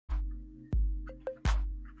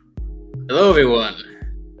Hello, everyone.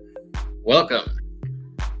 Welcome.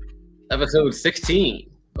 Episode 16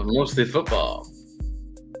 of Mostly Football.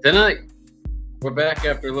 Tonight, we're back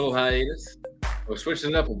after a little hiatus. We're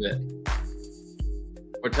switching it up a bit.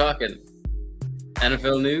 We're talking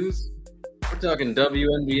NFL news. We're talking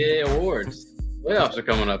WNBA awards. Playoffs are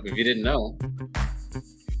coming up, if you didn't know.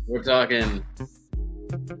 We're talking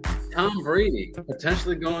Tom Brady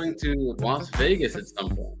potentially going to Las Vegas at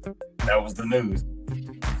some point. That was the news.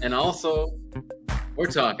 And also, we're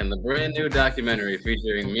talking the brand new documentary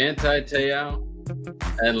featuring Manti Te'o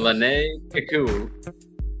and Lene Kiku,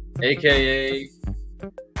 a.k.a.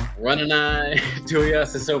 Runanai Tuya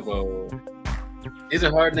Sisopo. These are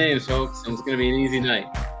hard names, folks, and it's going to be an easy night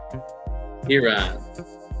here on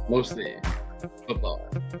Mostly Football.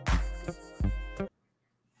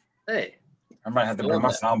 Hey. I might have to bring my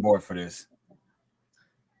soundboard for this.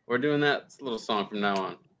 We're doing that little song from now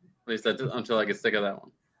on. At least until I get sick of that one.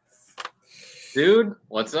 Dude,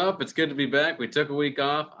 what's up? It's good to be back. We took a week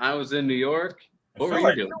off. I was in New York. What were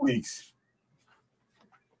you doing? 2 weeks.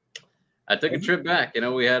 I took a trip back. You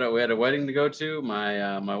know, we had a wedding to go to.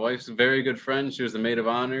 My wife's a very good friend. She was the maid of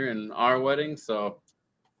honor in our wedding, so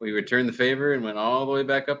we returned the favor and went all the way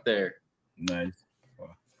back up there. Nice.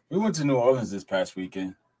 We went to New Orleans this past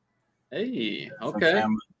weekend. Hey, okay.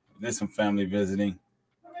 Did some family visiting.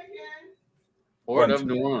 Port of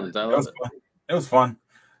New Orleans. I love it. It was fun.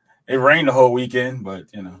 It rained the whole weekend, but,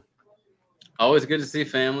 you know. Always good to see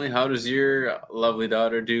family. How does your lovely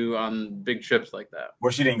daughter do on big trips like that?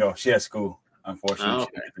 Well, she didn't go. She had school, unfortunately.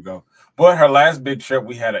 She didn't go. But her last big trip,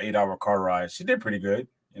 we had an 8-hour car ride. She did pretty good,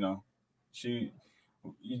 you know.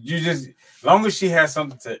 As long as she has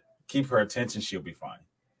something to keep her attention, she'll be fine.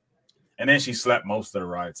 And then she slept most of the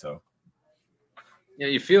ride, so. Yeah,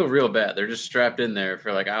 you feel real bad. They're just strapped in there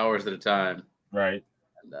for like hours at a time. Right.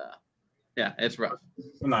 And, yeah, it's rough.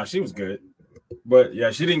 No, she was good. But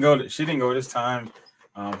yeah, she didn't go this time.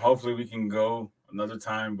 Hopefully we can go another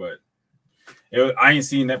time, but I ain't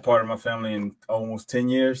seen that part of my family in almost 10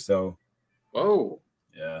 years, so. Whoa.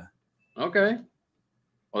 Yeah. Okay.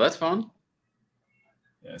 Well, that's fun.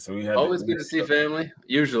 Yeah, so we had always good to see family,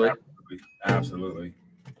 usually. Absolutely.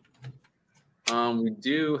 We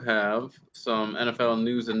do have some NFL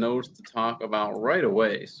news and notes to talk about right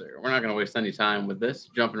away, sir. We're not going to waste any time with this.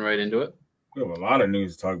 Jumping right into it. We have a lot of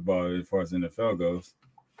news to talk about as far as NFL goes.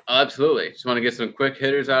 Absolutely. Just want to get some quick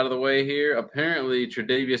hitters out of the way here. Apparently,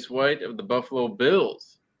 Tre'Davious White of the Buffalo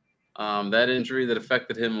Bills, that injury that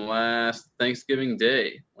affected him last Thanksgiving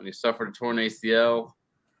Day when he suffered a torn ACL,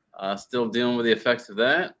 still dealing with the effects of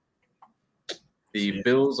that. The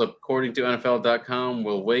Bills, according to NFL.com,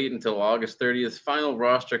 will wait until August 30th's final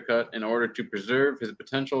roster cut in order to preserve his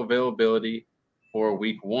potential availability for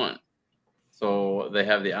Week 1. So they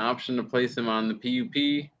have the option to place him on the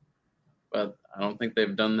PUP, but I don't think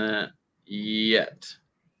they've done that yet.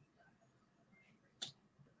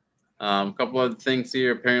 A couple other things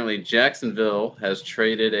here. Apparently, Jacksonville has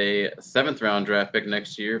traded a 7th-round draft pick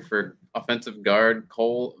next year for offensive guard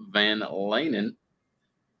Cole Van Lanen.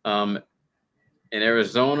 In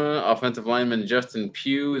Arizona, offensive lineman Justin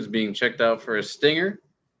Pugh is being checked out for a stinger.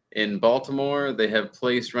 In Baltimore, they have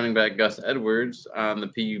placed running back Gus Edwards on the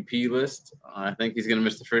PUP list. I think he's going to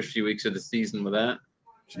miss the first few weeks of the season with that.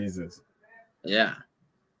 Jesus. Yeah.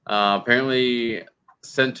 Apparently,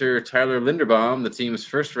 center Tyler Linderbaum, the team's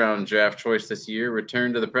first-round draft choice this year,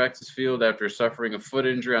 returned to the practice field after suffering a foot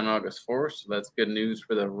injury on August 4th. So that's good news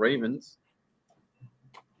for the Ravens.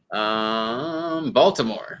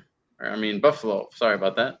 Buffalo, sorry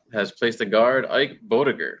about that, has placed a guard, Ike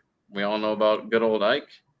Bodiger. We all know about good old Ike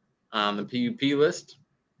on the PUP list.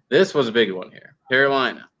 This was a big one here.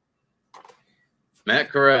 Carolina. Matt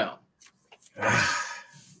Corral.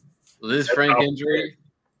 Liz Frank injury.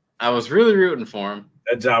 I was really rooting for him.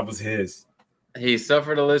 That job was his. He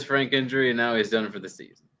suffered a Liz Frank injury, and now he's done for the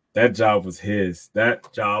season. That job was his.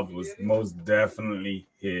 That job was most definitely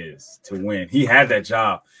his to win. He had that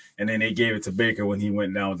job, and then they gave it to Baker when he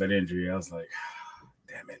went down with that injury. I was like,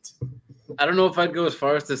 damn it. I don't know if I'd go as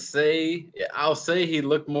far as to say – I'll say he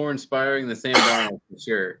looked more inspiring than Sam Darnold for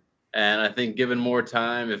sure. And I think given more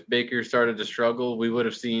time, if Baker started to struggle, we would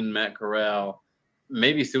have seen Matt Corral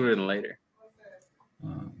maybe sooner than later.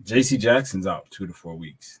 J.C. Jackson's out 2 to 4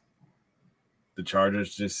 weeks. The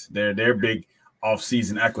Chargers they're big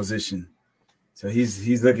off-season acquisition. So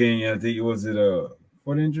he's looking, I think, was it a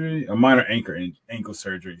foot injury? A minor ankle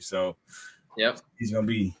surgery. So yep, he's gonna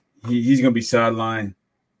be sidelined.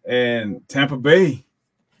 And Tampa Bay,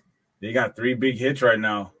 they got 3 big hits right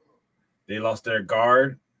now. They lost their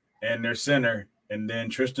guard and their center, and then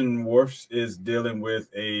Tristan Wirfs is dealing with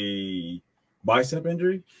a bicep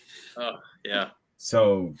injury. Oh, yeah.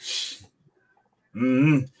 So,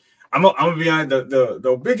 I'm gonna be honest.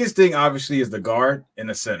 The biggest thing obviously is the guard and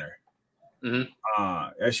the center.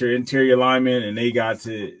 That's your interior lineman, and they got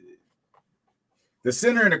to the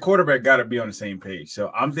center and the quarterback got to be on the same page.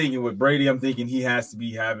 So I'm thinking with Brady, I'm thinking he has to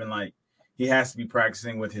be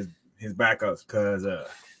practicing with his backups because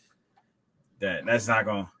that's not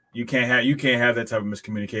going. You can't have that type of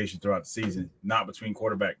miscommunication throughout the season, not between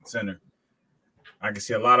quarterback and center. I can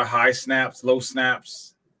see a lot of high snaps, low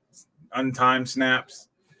snaps, untimed snaps.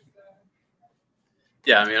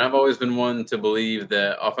 Yeah, I mean, I've always been one to believe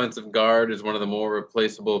that offensive guard is one of the more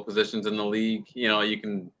replaceable positions in the league. You know, you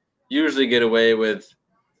can usually get away with.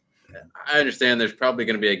 I understand there's probably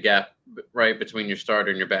going to be a gap right between your starter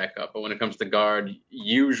and your backup, but when it comes to guard,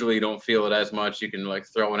 usually don't feel it as much. You can like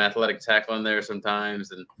throw an athletic tackle in there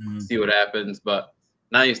sometimes and see what happens. But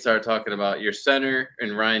now you start talking about your center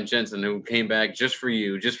and Ryan Jensen, who came back just for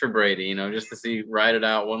you, just for Brady, you know, just to see ride it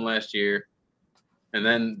out one last year. And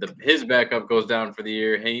then his backup goes down for the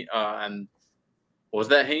year. And was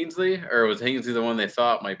that Hainsley, or was Hainsley the one they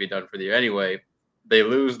thought might be done for the year? Anyway, they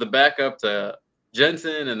lose the backup to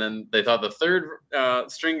Jensen, and then they thought the third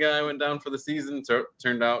string guy went down for the season. So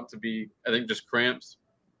turned out to be, I think, just cramps.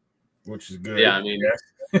 Which is good. Yeah, I mean,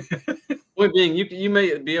 point being, you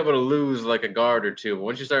may be able to lose like a guard or two, but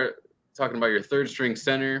once you start talking about your third string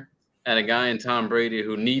center and a guy in Tom Brady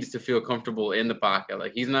who needs to feel comfortable in the pocket,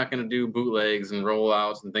 like he's not going to do bootlegs and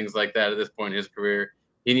rollouts and things like that at this point in his career.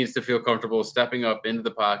 He needs to feel comfortable stepping up into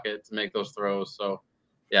the pocket to make those throws. So,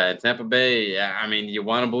 yeah, in Tampa Bay, yeah, I mean, you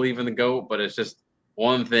want to believe in the GOAT, but it's just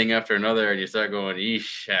one thing after another, and you start going,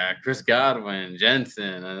 "Eesh, Chris Godwin,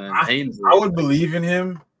 Jensen, and then Hainsley." I would believe in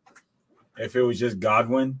him if it was just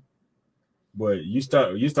Godwin, but you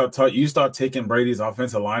start taking Brady's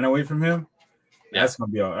offensive line away from him. Yeah.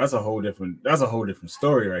 That's a whole different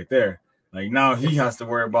story right there. Like now he has to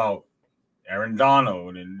worry about Aaron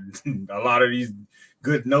Donald and a lot of these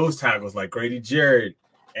good nose tackles like Grady Jarrett,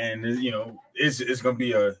 and you know it's gonna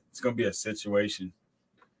be a situation.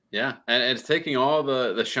 Yeah, and it's taking all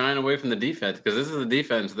the shine away from the defense, because this is a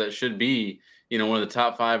defense that should be, you know, one of the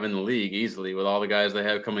top 5 in the league easily with all the guys they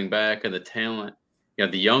have coming back and the talent, you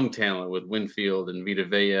know, the young talent with Winfield and Vita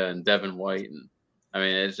Vea and Devin White. And I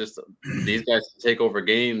mean, it's just these guys take over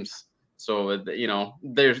games. So, you know,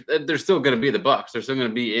 they're still going to be the Bucs. They're still going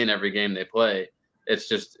to be in every game they play. It's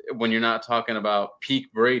just when you're not talking about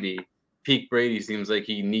peak Brady seems like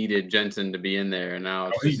he needed Jensen to be in there. And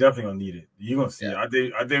now he's definitely going to need it. You're going to see it. I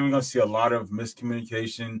think we're going to see a lot of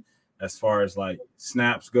miscommunication as far as like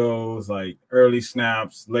snaps goes, like early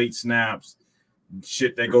snaps, late snaps,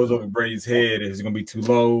 shit that goes over Brady's head is going to be too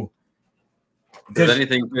low. Does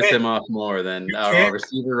anything piss him off more than a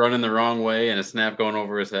receiver running the wrong way and a snap going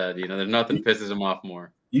over his head? You know, there's nothing pisses him off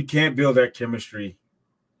more. You can't build that chemistry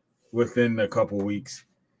within a couple of weeks.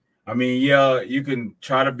 I mean, yeah, you can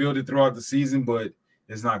try to build it throughout the season, but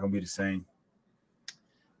it's not going to be the same.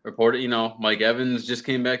 Reported, you know, Mike Evans just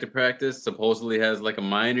came back to practice. Supposedly has like a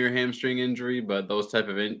minor hamstring injury, but those type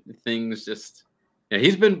of things just, yeah,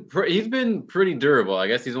 he's been pretty durable. I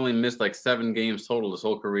guess he's only missed like 7 games total his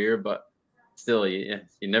whole career, but still, you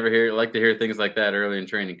never like to hear things like that early in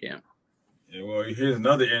training camp. Yeah, well, here's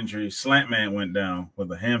another injury. Slant Man went down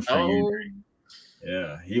with a hamstring injury.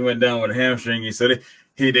 Yeah, he went down with a hamstring. So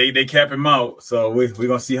they kept him out. So we're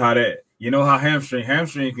gonna see how that. You know how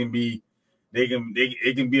hamstring can be.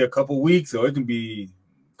 It can be a couple weeks or it can be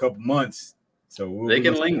a couple months. So they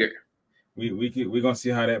can linger. We're gonna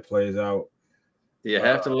see how that plays out. You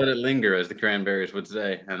have to let it linger, as the Cranberries would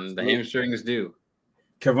say, and the hamstrings do.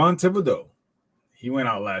 Kevon Thibodeau, he went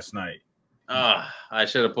out last night. I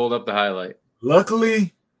should have pulled up the highlight.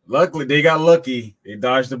 Luckily, they got lucky. They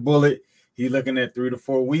dodged the bullet. He's looking at 3 to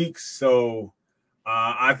 4 weeks. So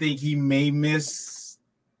I think he may miss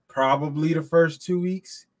probably the first 2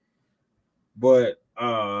 weeks. But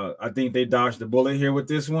I think they dodged the bullet here with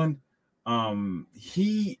this one.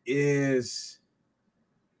 He's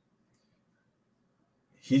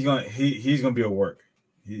gonna be a work.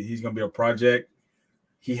 He's gonna be a project.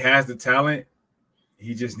 He has the talent.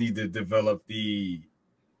 He just needs to develop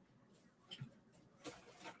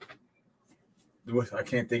I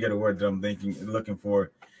can't think of the word that I'm looking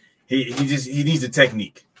for. He needs the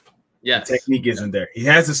technique. Yes. The technique isn't there. He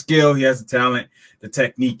has the skill, he has the talent. The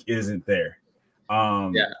technique isn't there.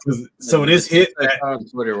 So this hit on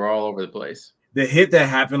Twitter were all over the place. The hit that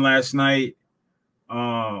happened last night,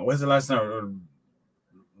 was it last night or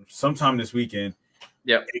sometime this weekend?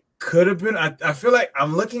 Yep. It could have been. I feel like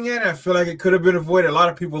I'm looking at it. I feel like it could have been avoided. A lot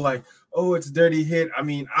of people like, oh, it's a dirty hit. I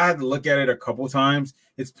mean, I had to look at it a couple times.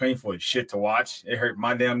 It's painful as shit to watch. It hurt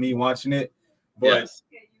my damn knee watching it. But Yes.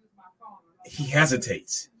 he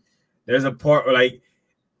hesitates. There's a part where, like,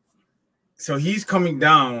 so he's coming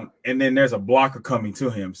down, and then there's a blocker coming to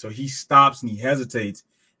him. So he stops and he hesitates.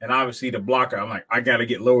 And obviously the blocker, I'm like, I got to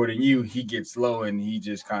get lower than you. He gets low, and he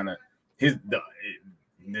just kind of the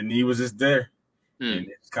knee was just there, and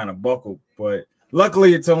it's kind of buckled. But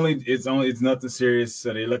luckily, it's nothing serious.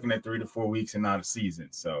 So they're looking at 3 to 4 weeks and not a season.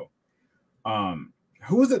 So,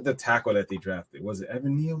 who was it? The tackle that they drafted, was it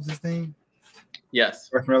Evan Neal? Was his name? Yes.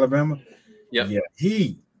 From Alabama. Yep. Yeah,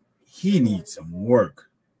 he needs some work.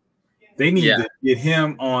 They need to get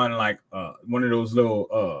him on like one of those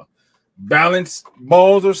little balance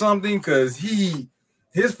balls or something, because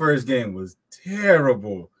his first game was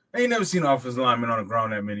terrible. I ain't never seen an offensive lineman on the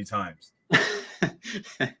ground that many times.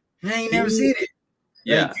 I ain't never seen it.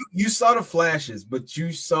 Yeah, like, you saw the flashes, but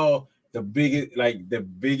you saw the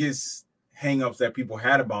biggest hang-ups that people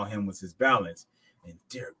had about him was his balance. And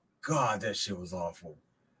dear God, that shit was awful.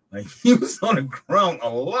 Like, he was on the ground a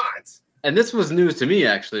lot. And this was news to me,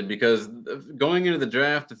 actually, because going into the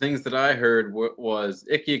draft, the things that I heard was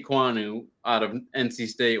Ike Ekwonu out of NC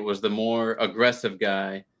State was the more aggressive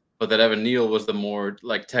guy, but that Evan Neal was the more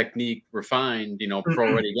like technique refined,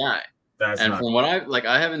 pro-ready guy. From what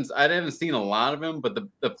I haven't seen a lot of him, but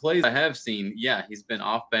the plays I have seen, yeah, he's been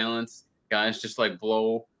off balance. Guys just like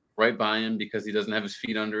blow right by him because he doesn't have his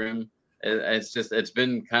feet under him. It's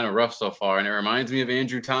been kind of rough so far, and it reminds me of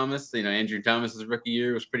Andrew Thomas. Andrew Thomas's rookie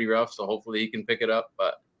year was pretty rough, so hopefully he can pick it up.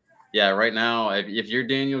 But yeah, right now, if you're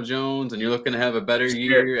Daniel Jones and you're looking to have a better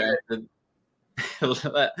year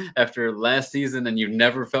after last season, and you've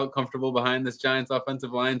never felt comfortable behind this Giants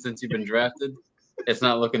offensive line since you've been drafted, it's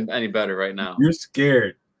not looking any better right now. You're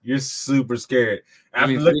scared. You're super scared.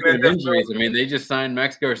 After looking at injuries, they just signed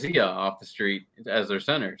Max Garcia off the street as their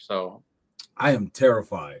center, so. I am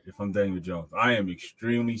terrified if I'm Daniel Jones. I am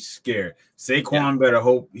extremely scared. Saquon better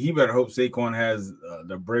hope Saquon has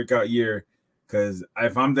the breakout year, because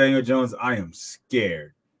if I'm Daniel Jones, I am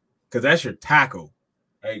scared, because that's your tackle.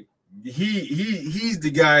 Like, he's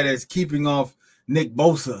the guy that's keeping off Nick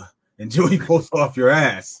Bosa and Joey Bosa off your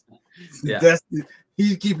ass. Yeah.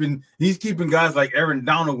 He's keeping guys like Aaron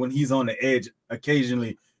Donald when he's on the edge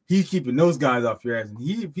occasionally. He's keeping those guys off your ass. And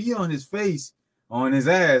if he on his face, on his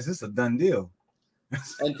ass, it's a done deal.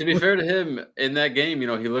 And to be fair to him, in that game, he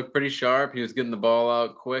looked pretty sharp. He was getting the ball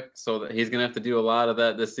out quick, so that he's going to have to do a lot of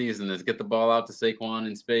that this season, is get the ball out to Saquon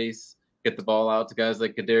in space, get the ball out to guys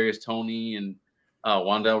like Kadarius Toney and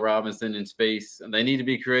Wan'Dale Robinson in space. And they need to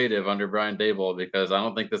be creative under Brian Daboll, because I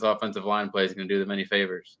don't think this offensive line play is going to do them any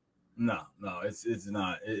favors. No, it's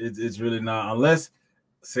not. It's really not, unless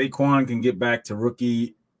Saquon can get back to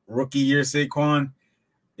rookie year Saquon.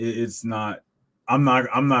 It's not. I'm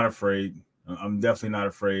not afraid. I'm definitely not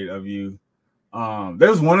afraid of you.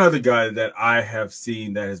 There's one other guy that I have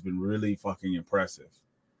seen that has been really fucking impressive,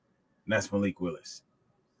 and that's Malik Willis.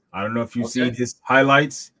 I don't know if you've seen his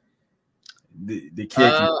highlights. The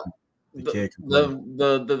kid.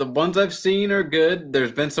 The ones I've seen are good.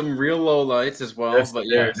 There's been some real low lights as well, there's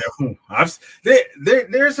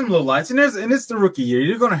some low lights, and it's the rookie year.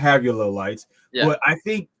 You're gonna have your low lights, but I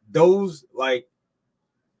think those, like,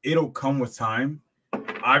 it'll come with time.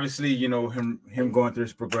 Obviously, him going through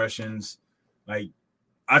his progressions. Like,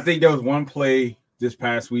 I think there was one play this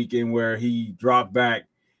past weekend where he dropped back,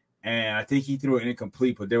 and I think he threw it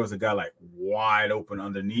incomplete, but there was a guy like wide open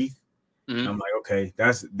underneath. Mm-hmm. I'm like, okay,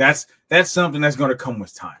 that's something that's going to come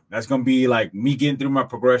with time. That's going to be like me getting through my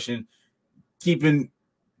progression, keep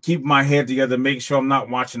my head together, make sure I'm not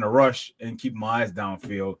watching a rush, and keep my eyes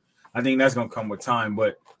downfield. I think that's going to come with time.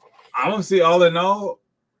 But I'm going to say, all in all,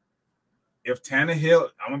 if Tannehill,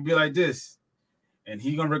 I'm going to be like this, and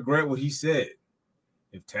he's going to regret what he said.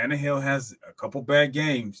 If Tannehill has a couple bad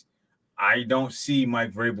games, I don't see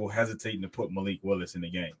Mike Vrabel hesitating to put Malik Willis in the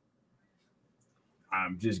game.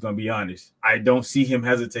 I'm just going to be honest. I don't see him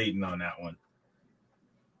hesitating on that one.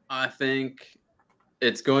 I think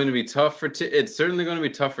it's going to be tough it's certainly going to be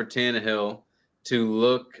tough for Tannehill to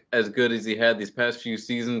look as good as he had these past few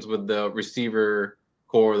seasons with the receiver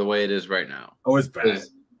core the way it is right now. Oh, it's bad.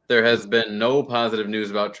 There has been no positive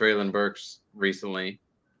news about Treylon Burks recently.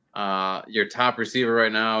 Your top receiver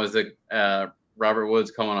right now is Robert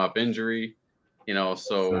Woods coming off injury,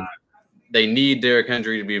 so they need Derrick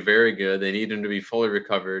Henry to be very good. They need him to be fully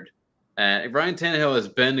recovered. Ryan Tannehill has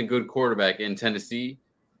been a good quarterback in Tennessee,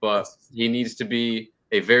 but he needs to be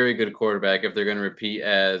a very good quarterback if they're going to repeat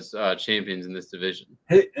as champions in this division.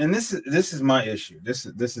 Hey, and this is my issue. This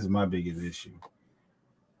is my biggest issue.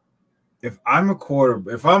 if I'm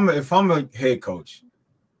a head coach,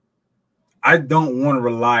 I don't want to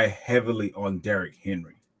rely heavily on Derrick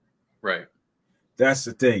Henry. Right. That's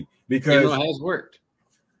the thing. Even Because though it has worked.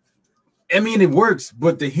 I mean, it works,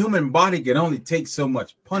 but the human body can only take so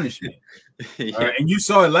much punishment. Yeah. All right, and you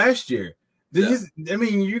saw it last year. Yeah. I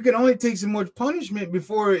mean, you can only take so much punishment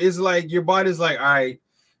before it's like your body's like, all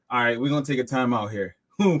right, we're gonna take a timeout here.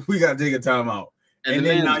 We gotta take a timeout. And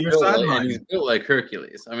Then now you're sidelined. he's built like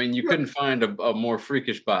Hercules. I mean, you couldn't find a more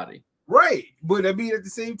freakish body. Right. But I mean, at the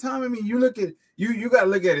same time, I mean, you look at you gotta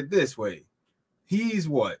look at it this way. He's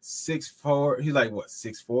what, 6'4"? He's like what,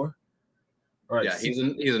 6'4"? Right. Yeah,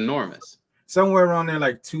 he's enormous. Somewhere around there,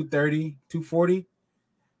 like 230, 240.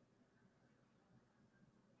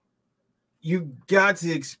 You got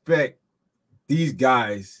to expect these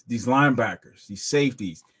guys, these linebackers, these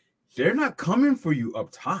safeties, they're not coming for you up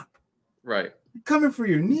top. Right. They're coming for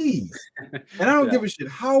your knees. And I don't give a shit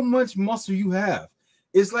how much muscle you have.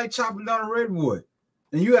 It's like chopping down a redwood.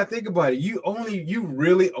 And you got to think about it. You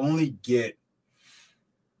really only get,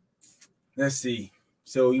 let's see.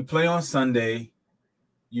 So you play on Sunday.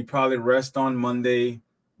 You probably rest on Monday,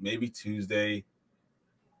 maybe Tuesday.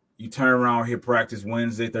 You turn around here, practice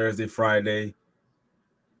Wednesday, Thursday, Friday.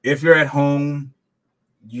 If you're at home,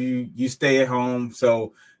 you stay at home.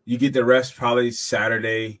 So you get the rest probably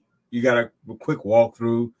Saturday. You got a quick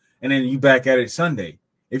walkthrough, and then you back at it Sunday.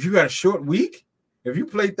 If you got a short week, if you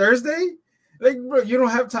play Thursday, like bro, you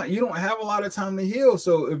don't have time. You don't have a lot of time to heal.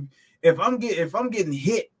 So if I'm getting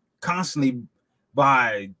hit constantly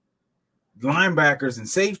by linebackers and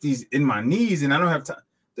safeties in my knees, and I don't have time,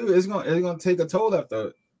 dude, it's gonna take a toll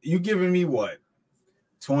after. You giving me what,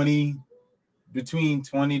 between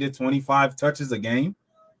 20 to 25 touches a game?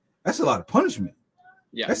 That's a lot of punishment.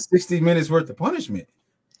 Yeah, that's 60 minutes worth of punishment.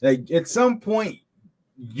 Like at some point,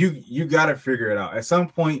 you got to figure it out. At some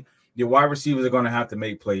point, your wide receivers are going to have to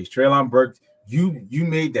make plays. Treylon Burks, you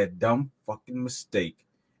made that dumb fucking mistake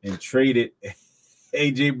and traded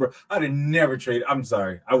AJ Brown. I'd have never traded. I'm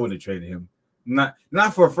sorry, I would have traded him. Not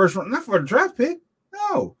for a first round, not for a draft pick.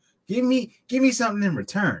 No. Give me something in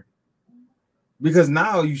return. Because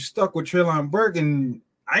now you stuck with Treylon Burks, and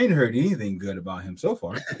I ain't heard anything good about him so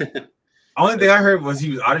far. Only thing I heard was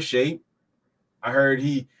he was out of shape. I heard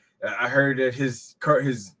that his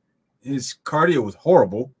cardio was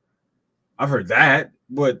horrible. I've heard that,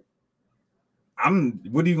 but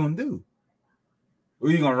what are you gonna do? Are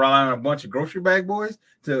you gonna rely on a bunch of grocery bag boys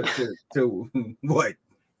to what?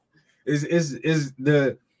 Is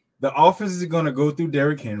the offense is going to go through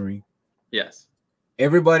Derrick Henry. Yes.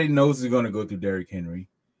 Everybody knows it's going to go through Derrick Henry.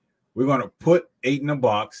 We're going to put 8 in the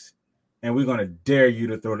box, and we're going to dare you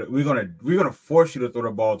to throw it. We're going to force you to throw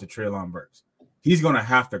the ball to Treylon Burks. He's going to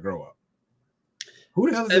have to grow up.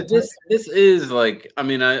 Who the hell is this? This is like, I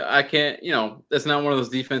mean, I can't, that's not one of those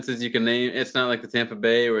defenses you can name. It's not like the Tampa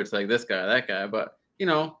Bay where it's like this guy, that guy, but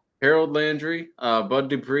Harold Landry, Bud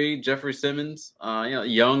Dupree, Jeffrey Simmons,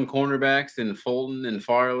 young cornerbacks in Fulton and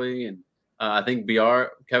Farley, and I think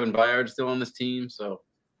Kevin Byard's still on this team. So,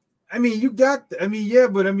 I mean, defense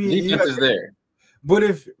is there. But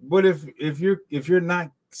if you're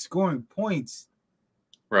not scoring points,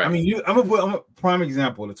 right? I mean, I'm a prime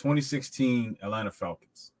example. The 2016 Atlanta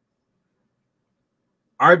Falcons.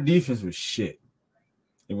 Our defense was shit.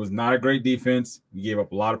 It was not a great defense. We gave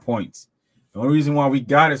up a lot of points. The only reason why we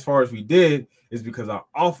got as far as we did is because our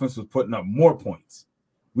offense was putting up more points.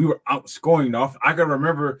 We were outscoring off. I can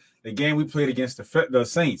remember the game we played against the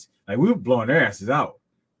Saints. Like, we were blowing their asses out.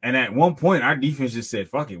 And at one point, our defense just said,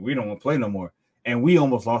 fuck it, we don't want to play no more. And we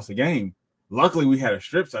almost lost the game. Luckily, we had a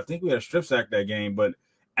strip sack. I think we had a strip sack that game. But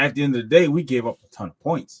at the end of the day, we gave up a ton of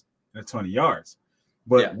points and a ton of yards.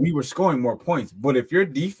 But we were scoring more points. But if your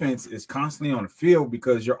defense is constantly on the field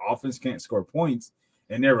because your offense can't score points,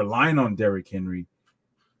 and they're relying on Derrick Henry,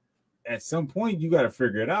 at some point, you got to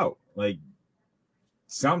figure it out. Like,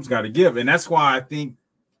 something's got to give. And that's why I think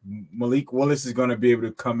Malik Willis is going to be able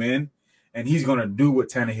to come in, and he's going to do what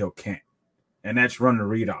Tannehill can't, and that's run the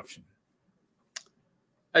read option.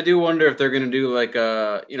 I do wonder if they're going to do like,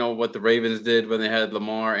 what the Ravens did when they had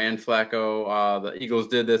Lamar and Flacco. The Eagles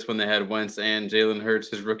did this when they had Wentz and Jalen Hurts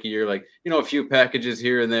his rookie year. Like, a few packages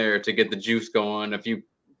here and there to get the juice going. If you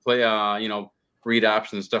play, read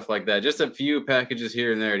options, stuff like that. Just a few packages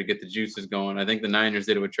here and there to get the juices going. I think the Niners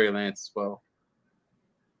did it with Trey Lance as well.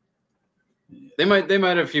 They might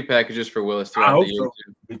have a few packages for Willis throughout the year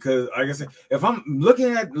too. Because, like I said, if I'm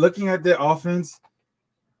looking at their offense,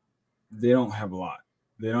 they don't have a lot.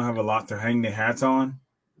 They don't have a lot to hang their hats on.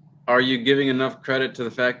 Are you giving enough credit to the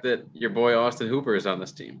fact that your boy Austin Hooper is on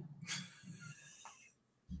this team?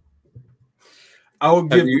 I will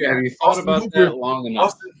give you Have that. you thought about that long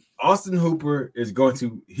enough? Austin Hooper is going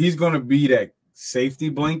to be that safety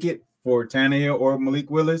blanket for Tannehill or Malik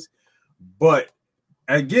Willis, but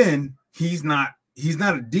again, he's not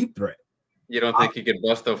a deep threat. You don't think he could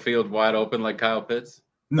bust the field wide open like Kyle Pitts?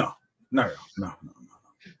 No.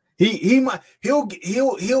 He'll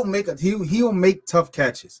make tough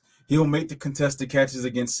catches. He'll make the contested catches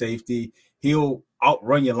against safety. He'll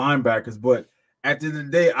outrun your linebackers, but at the end of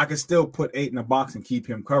the day, I can still put 8 in the box and keep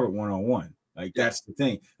him covered one-on-one. Like, that's the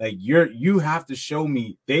thing. Like, you have to show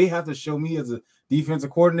me. They have to show me as a defensive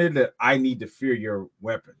coordinator that I need to fear your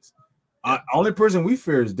weapons. Only person we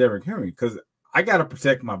fear is Derrick Henry because I got to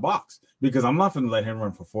protect my box because I'm not going to let him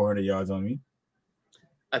run for 400 yards on me.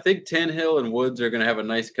 I think Tannehill and Woods are going to have a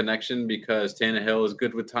nice connection because Tannehill is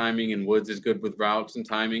good with timing and Woods is good with routes and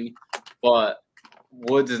timing. But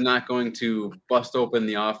Woods is not going to bust open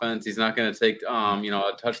the offense. He's not going to take,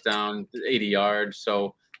 a touchdown, 80 yards.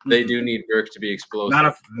 So they do need Burks to be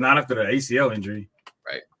explosive. Not after the ACL injury.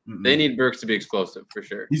 Right. They need Burks to be explosive for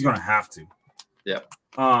sure. He's going to have to. Yeah.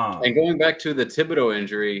 And going back to the Thibodeau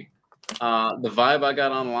injury, the vibe I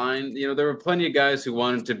got online, there were plenty of guys who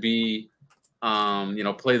wanted to be,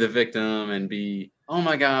 play the victim and be, oh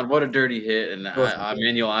my God, what a dirty hit. And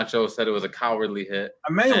Emmanuel Acho said it was a cowardly hit.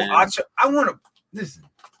 Acho, I want to listen.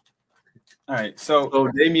 All right, so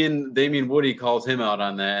Damian Woody calls him out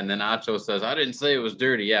on that, and then Acho says, I didn't say it was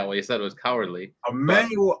dirty. Yeah, well, he said it was cowardly.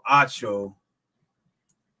 Emmanuel Acho,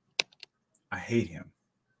 I hate him.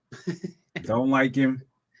 Don't like him.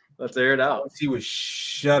 Let's air it out. He was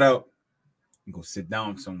shut up and go sit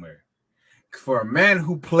down somewhere. For a man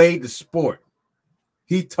who played the sport,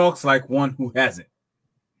 he talks like one who hasn't.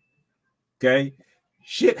 Okay?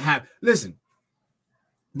 Shit happen. Listen,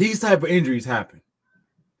 these type of injuries happen.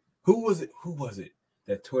 Who was it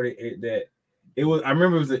that tore that? It was. I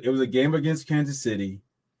remember it was a game against Kansas City,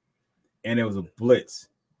 and it was a blitz.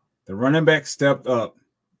 The running back stepped up,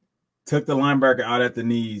 took the linebacker out at the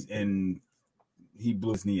knees, and he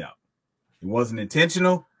blew his knee out. It wasn't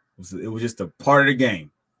intentional. It was just a part of the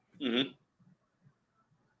game. Mm-hmm.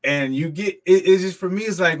 And you get it's just, for me,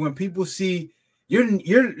 it's like when people see your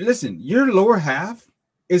lower half,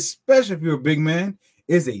 especially if you're a big man,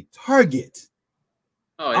 is a target.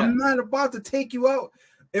 Oh, yeah. I'm not about to take you out.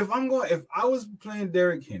 If I was playing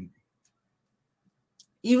Derrick Henry,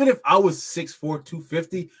 even if I was 6'4",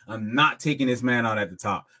 250, I'm not taking this man out at the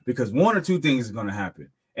top because one or two things is going to happen.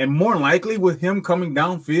 And more likely with him coming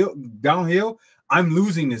downhill, I'm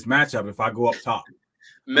losing this matchup if I go up top.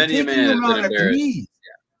 Many a man has been embarrassed.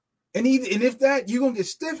 And if that, you're going to get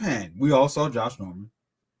stiff hand. We all saw Josh Norman.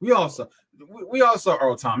 We all saw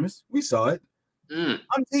Earl Thomas. We saw it.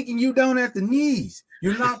 I'm taking you down at the knees.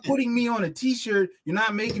 You're not putting me on a T-shirt. You're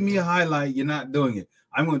not making me a highlight. You're not doing it.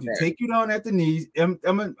 I'm going to take you down at the knees. I'm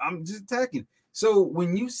just attacking. So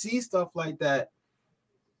when you see stuff like that,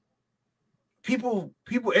 people,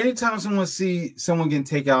 anytime someone getting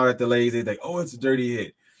taken out at the legs, they think, oh, it's a dirty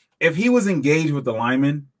hit. If he was engaged with the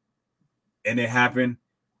lineman and it happened,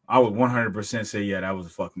 I would 100% say, yeah, that was a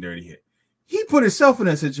fucking dirty hit. He put himself in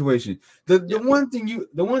that situation. The one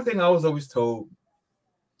thing I was always told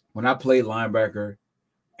when I played linebacker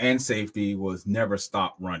and safety was never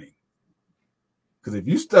stop running.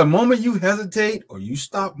 Because the moment you hesitate or you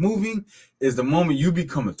stop moving is the moment you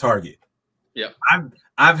become a target. Yeah.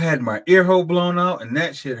 I've had my ear hole blown out and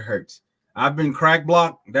that shit hurts. I've been crack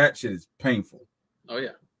blocked. That shit is painful. Oh, yeah.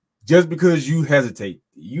 Just because you hesitate.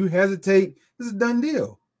 It's a done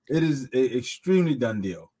deal. It is an extremely done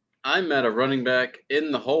deal. I met a running back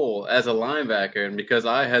in the hole as a linebacker, and because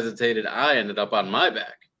I hesitated, I ended up on my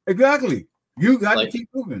back. Exactly. You got to keep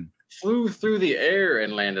moving. Flew through the air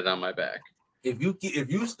and landed on my back. If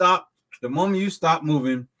you stop, the moment you stop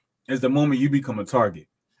moving is the moment you become a target.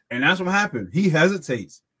 And that's what happened. He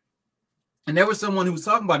hesitates. And there was someone who was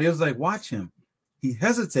talking about it. It was like, watch him. He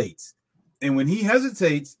hesitates. And when he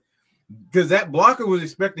hesitates, because that blocker was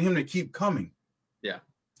expecting him to keep coming. Yeah.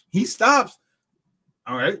 He stops.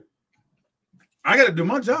 All right. I got to do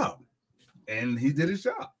my job. And he did his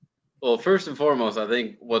job. Well, first and foremost, I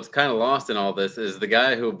think what's kind of lost in all this is the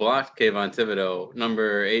guy who blocked Kayvon Thibodeau,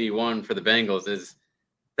 number 81 for the Bengals, is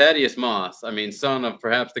Thaddeus Moss. I mean, son of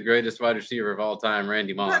perhaps the greatest wide receiver of all time,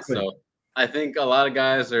 Randy Moss. Exactly. So I think a lot of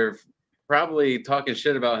guys are probably talking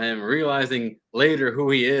shit about him, realizing later who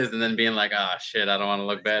he is, and then being like, shit, I don't want to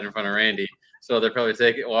look bad in front of Randy. So they're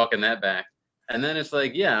probably walking that back. And then it's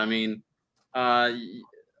like, yeah, I mean,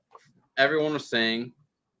 everyone was saying,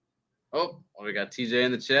 we got TJ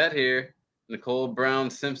in the chat here. Nicole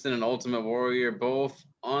Brown Simpson and Ultimate Warrior both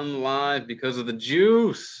on live because of the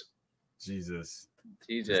juice. Jesus.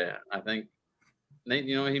 TJ, I think Nate,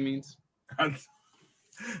 you know what he means?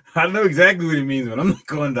 I know exactly what he means, but I'm not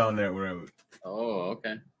going down that road. Oh,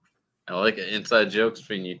 okay. I like it. Inside jokes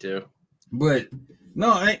between you two. But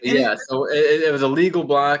no, So it was a legal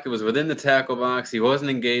block. It was within the tackle box. He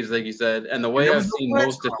wasn't engaged, like you said. And the and way there I've was no seen flags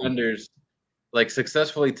most on. defenders like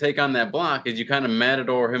successfully take on that block is you kind of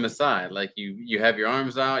matador him aside. Like you have your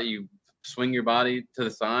arms out, you swing your body to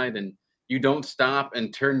the side, and you don't stop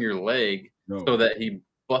and turn your leg so No, that he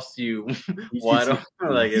busts you he, wide open.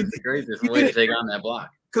 Like it's the craziest way did to it. take on that block.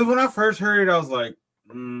 Because when I first heard it, I was like,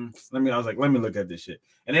 let me look at this shit.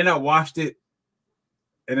 And then I watched it,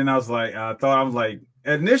 and then I was like,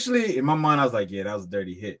 initially in my mind, I was like, yeah, that was a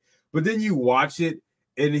dirty hit. But then you watch it,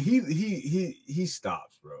 and he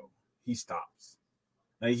stops, bro. He stops.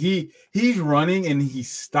 Like he's running and he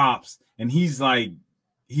stops, and he's like,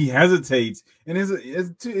 he hesitates, and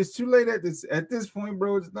it's too late at this point,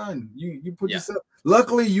 bro. It's done. You put yourself.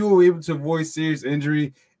 Luckily, you were able to avoid serious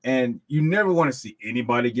injury, and you never want to see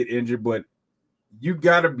anybody get injured, but you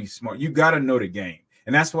gotta be smart. You gotta know the game,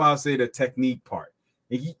 and that's why I'll say the technique part.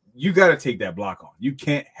 You gotta take that block on. You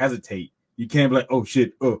can't hesitate. You can't be like, oh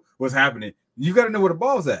shit, oh, what's happening? You gotta know where the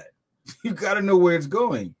ball's at. You gotta know where it's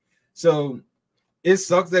going. So it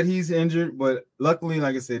sucks that he's injured, but luckily,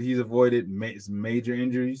 like I said, he's avoided major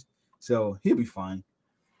injuries, so he'll be fine.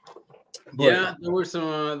 But, yeah, there were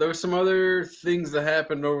some other things that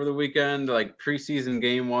happened over the weekend, like preseason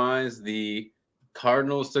game wise. The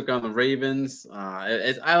Cardinals took on the Ravens.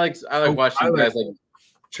 I like watching guys like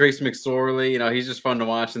Trace McSorley. You know, he's just fun to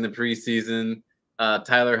watch in the preseason.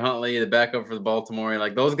 Tyler Huntley, the backup for the Baltimore,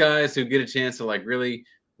 like those guys who get a chance to like really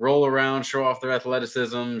roll around, show off their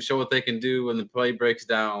athleticism, show what they can do when the play breaks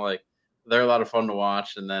down. Like they're a lot of fun to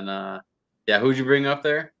watch. And then, who'd you bring up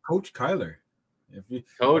there? Coach Kyler.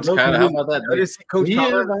 Coach Kyler, how about that?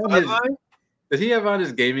 Did he have on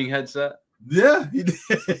his gaming headset? Yeah, he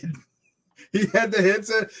did. He had the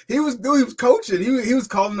headset. He was coaching. He was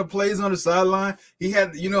calling the plays on the sideline. He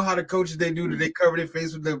had, you know how the coaches they do, they cover their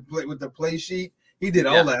face with the play sheet. He did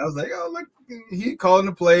all that. I was like, oh, look, he calling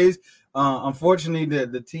the plays. Unfortunately,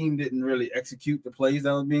 the team didn't really execute the plays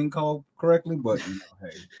that was being called correctly. But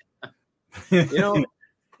hey,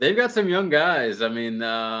 they've got some young guys. I mean,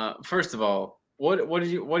 first of all, what do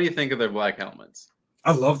you think of their black helmets?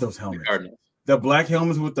 I love those helmets. The black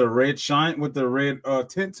helmets with the red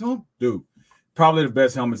tint to them, dude. Probably the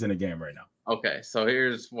best helmets in the game right now. Okay, so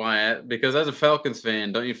here's why. Because as a Falcons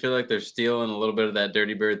fan, don't you feel like they're stealing a little bit of that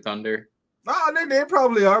Dirty Bird thunder? Oh, they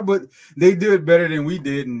probably are, but they do it better than we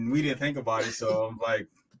did, and we didn't think about it. So I'm like,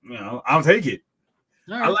 I'll take it.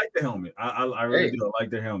 Right. I like the helmet. I really do. I like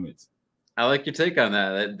their helmets. I like your take on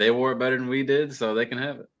that. They wore it better than we did, so they can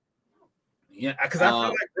have it. Yeah, because I feel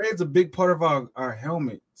like red's a big part of our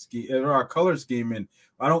helmet scheme or our color scheme, and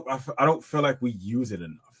I don't feel like we use it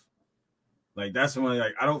enough. Like that's when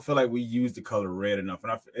I don't feel like we use the color red enough,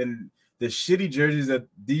 and the shitty jerseys that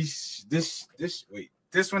this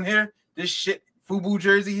one here, this shit FUBU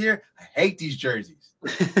jersey here, I hate these jerseys.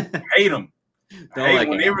 I hate them.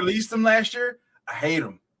 When they released them last year, I hate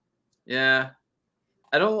them. Yeah,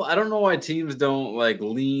 I don't know why teams don't like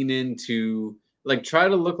lean into. Like try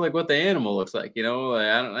to look like what the animal looks like, Like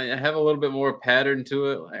I have a little bit more pattern to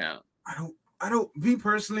it. Like, I don't. Me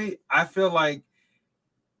personally, I feel like.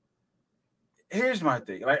 Here's my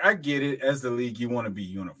thing. Like I get it. As the league, you want to be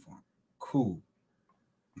uniform, cool,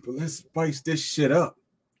 but let's spice this shit up.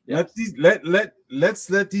 Yes. Let's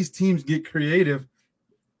let these teams get creative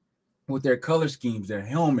with their color schemes, their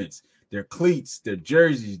helmets, their cleats, their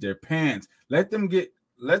jerseys, their pants. Let's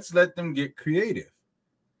let them get creative.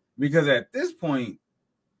 Because at this point,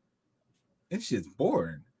 this shit's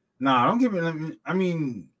boring. Nah, don't give me. I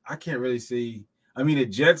mean, I can't really see. I mean, the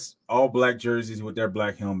Jets all black jerseys with their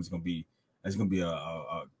black helmets that's gonna be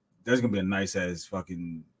a nice ass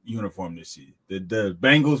fucking uniform this year. The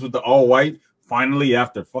Bengals with the all white finally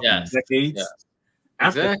after fucking decades. Yes.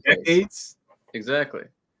 After decades, exactly.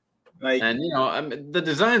 Like, and I mean, the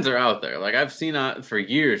designs are out there. Like I've seen for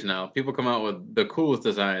years now, people come out with the coolest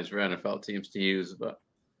designs for NFL teams to use, but.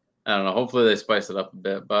 I don't know. Hopefully they spice it up a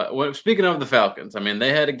bit. But speaking of the Falcons, I mean,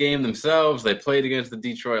 they had a game themselves. They played against the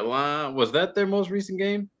Detroit Lions. Was that their most recent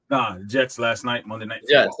game? Nah, the Jets last night, Monday Night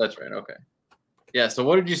Football. Jets, that's right. Okay. Yeah, so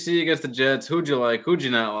what did you see against the Jets? Who'd you like? Who'd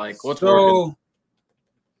you not like? What's working?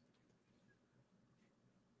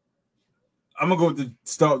 I'm going to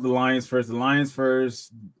start with the Lions first. The Lions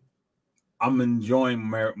first, I'm enjoying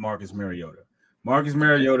Marcus Mariota. Marcus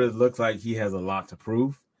Mariota looks like he has a lot to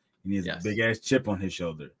prove. He has a big-ass chip on his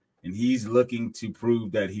shoulder. And he's looking to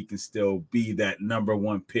prove that he can still be that number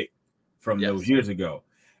one pick from those years ago.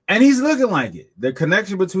 And he's looking like it. The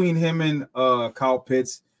connection between him and Kyle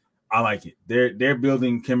Pitts, I like it. They're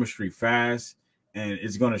building chemistry fast, and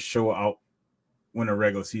it's going to show out when the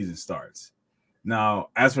regular season starts. Now,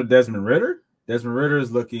 as for Desmond Ridder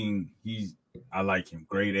is looking. I like him.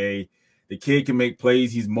 Grade A. The kid can make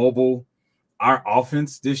plays. He's mobile. Our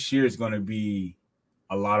offense this year is going to be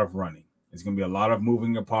a lot of running. It's going to be a lot of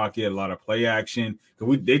moving the pocket, a lot of play action.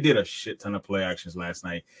 They did a shit ton of play actions last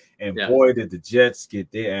night. And boy, did the Jets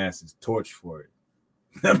get their asses torched for it.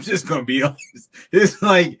 I'm just going to be honest.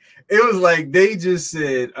 It was like they just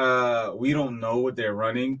said, we don't know what they're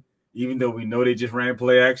running, even though we know they just ran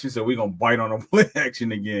play action. So we're going to bite on a play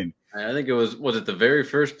action again. I think it was it the very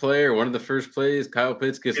first play or one of the first plays? Kyle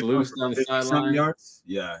Pitts gets loose on the sideline.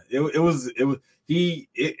 Yeah,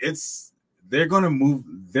 they're gonna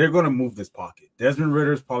move this pocket. Desmond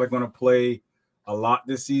Ridder's probably gonna play a lot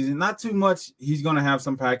this season. Not too much. He's gonna have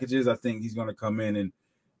some packages. I think he's gonna come in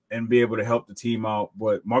and be able to help the team out.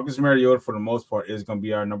 But Marcus Mariota, for the most part, is gonna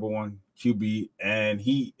be our number one QB, and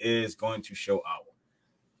he is going to show out.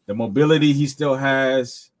 The mobility he still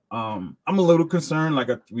has. I'm a little concerned, like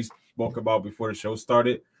we spoke about before the show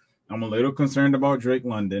started. I'm a little concerned about Drake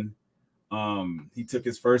London. He took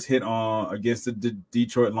his first hit against the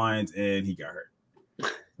Detroit Lions, and he got hurt.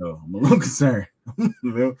 So I'm a little concerned.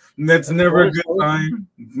 That's never a good time.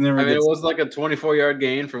 It was like a 24-yard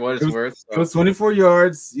gain for what it's worth. So. It was 24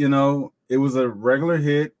 yards. It was a regular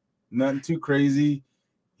hit, nothing too crazy.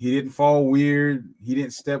 He didn't fall weird. He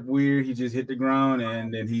didn't step weird. He just hit the ground,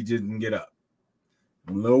 and then he didn't get up.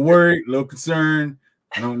 I'm a little worried, a little concerned.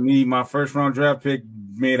 I don't need my first-round draft pick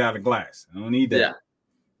made out of glass. I don't need that. Yeah.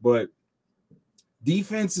 But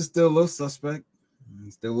defense is still a little suspect.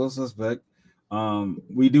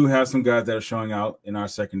 We do have some guys that are showing out in our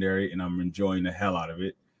secondary, and I'm enjoying the hell out of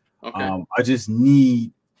it. Okay.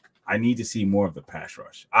 I need to see more of the pass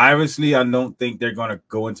rush. Obviously, I don't think they're going to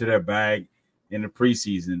go into their bag in the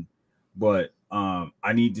preseason, but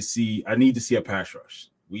I need to see a pass rush.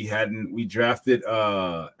 We drafted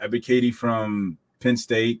Ebiketie from Penn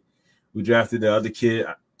State. We drafted the other kid.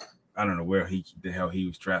 I don't know where the hell he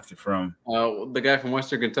was drafted from. The guy from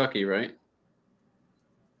Western Kentucky, right?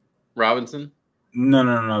 Robinson? No.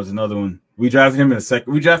 It was another one. We drafted him in the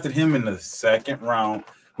second. We drafted him in the second round.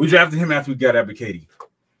 We drafted him after we got Ebiketie.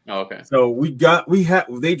 Oh, okay. So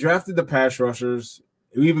they drafted the pass rushers.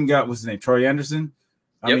 We even got what's his name, Troy Anderson.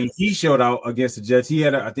 I mean, he showed out against the Jets.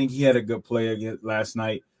 I think he had a good play against last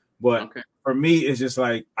night. But for me, it's just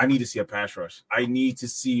like I need to see a pass rush. I need to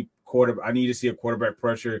see a quarterback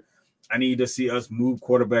pressure. I need to see us move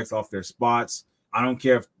quarterbacks off their spots. I don't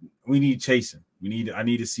care if we need chasing. I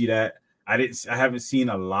need to see that. I haven't seen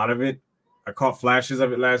a lot of it. I caught flashes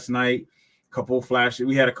of it last night. Couple flashes.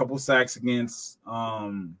 We had a couple sacks against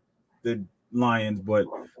the Lions, but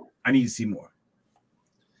I need to see more.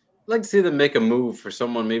 I'd like to see them make a move for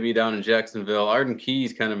someone maybe down in Jacksonville. Arden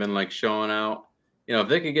Key's kind of been showing out. If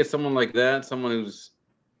they could get someone like that, someone who's,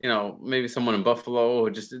 maybe someone in Buffalo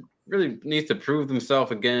who just really needs to prove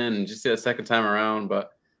themselves again and just get a second time around.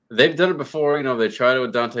 But they've done it before. They tried it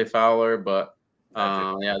with Dante Fowler, but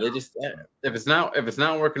they just if it's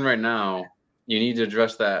not working right now, you need to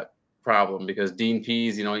address that problem because Dean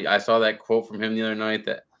Pease, I saw that quote from him the other night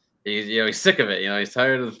that he's sick of it. He's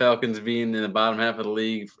tired of the Falcons being in the bottom half of the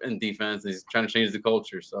league in defense. And he's trying to change the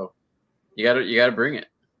culture. So you got to bring it.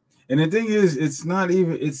 And the thing is, it's not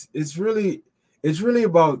even. It's really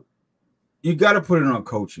about. You got to put it on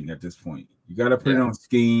coaching at this point. You got to put it on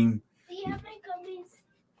scheme.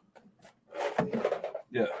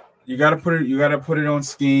 Yeah, you got to put it. You got to put it on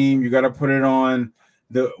scheme. You got to put it on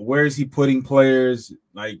where is he putting players?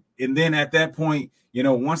 And then at that point,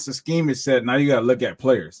 once the scheme is set, now you got to look at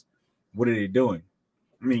players. What are they doing?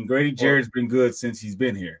 I mean, Grady Jarrett's been good since he's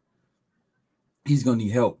been here. He's gonna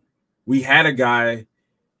need help. We had a guy.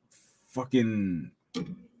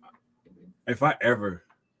 If I ever,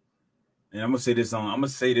 and I'm gonna say this on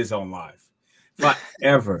live. If I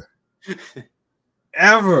ever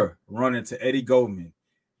run into Eddie Goldman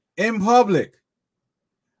in public,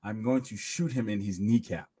 I'm going to shoot him in his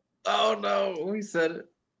kneecap. Oh no, we said it.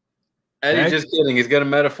 Eddie, just kidding. He's gonna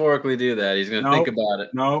metaphorically do that. He's gonna think about it.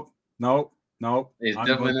 Nope. He's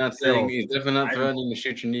definitely not saying. He's definitely not threatening to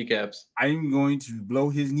shoot your kneecaps. I'm going to blow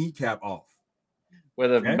his kneecap off.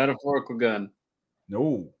 With a metaphorical gun.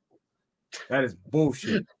 No. That is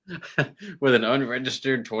bullshit. With an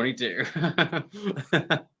unregistered 22.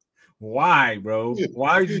 Why, bro?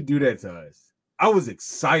 Why did you do that to us? I was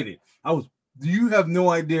excited. You have no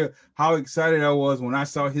idea how excited I was when I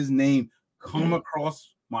saw his name come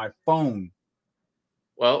across my phone.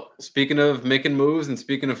 Well, speaking of making moves and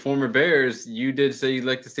speaking of former Bears, you did say you'd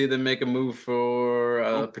like to see them make a move for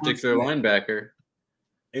a particular linebacker.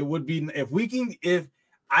 It would be if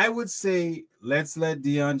I would say let's let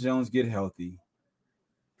Deion Jones get healthy.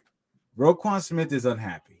 Roquan Smith is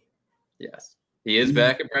unhappy. Yes. He is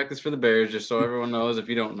back in practice for the Bears, just so everyone knows if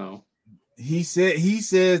you don't know. He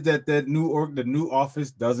says that the new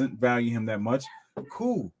office doesn't value him that much.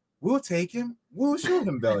 Cool. We'll take him. We'll show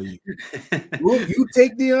him value. You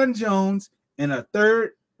take Deion Jones and a 3rd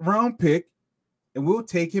round pick, and we'll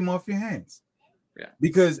take him off your hands. Yeah.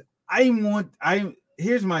 Because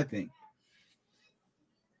here's my thing.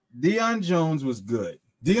 Deion Jones was good.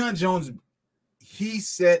 Deion Jones, he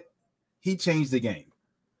changed the game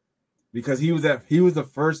because he was that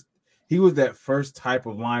first type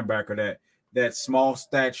of linebacker that small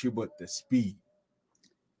stature but the speed.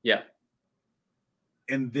 Yeah.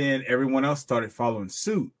 And then everyone else started following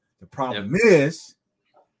suit. The problem is,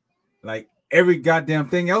 like every goddamn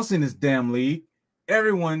thing else in this damn league,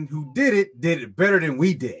 everyone who did it better than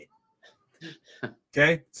we did.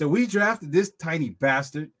 Okay, so we drafted this tiny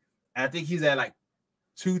bastard. I think he's at like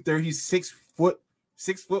 230. He's 6 foot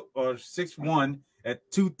or 6'1"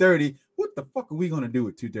 at 230. What the fuck are we gonna do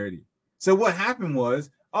at 230? So what happened was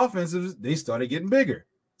offensives, they started getting bigger.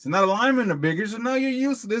 So now the linemen are bigger. So now you're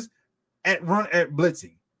used to this at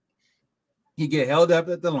blitzing. You get held up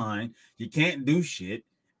at the line. You can't do shit.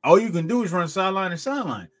 All you can do is run sideline and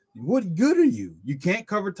sideline. What good are you? You can't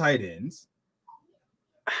cover tight ends.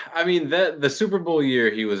 I mean, the Super Bowl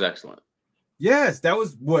year, he was excellent. Yes, that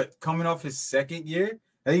was coming off his 2nd year.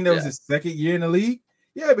 I think that was his 2nd year in the league.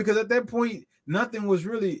 Yeah, because at that point, nothing was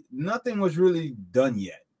really done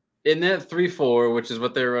yet. In that 3-4, which is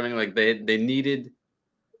what they were running, like they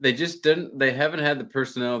haven't had the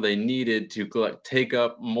personnel they needed to take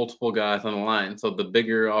up multiple guys on the line. So the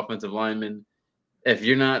bigger offensive linemen, if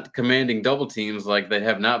you're not commanding double teams like they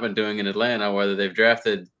have not been doing in Atlanta, whether they've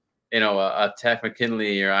drafted, a Tack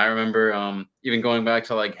McKinley, or I remember even going back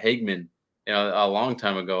to like Hagman, a long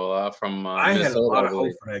time ago from I Minnesota, had a lot of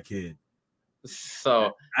hope for that kid.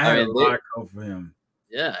 So I had a lot of hope for him.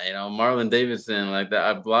 Yeah, Marlon Davidson, like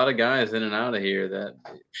that. A lot of guys in and out of here that.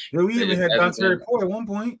 We even had Dante Poe at one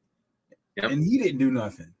point, and he didn't do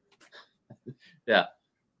nothing. Yeah,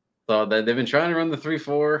 so they've been trying to run the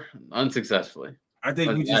 3-4 unsuccessfully. I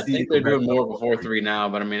think they're doing more of a 4-3 now,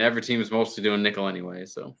 but I mean every team is mostly doing nickel anyway.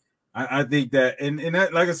 So I think that, and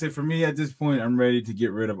that, like I said, for me at this point, I'm ready to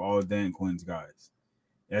get rid of all of Dan Quinn's guys.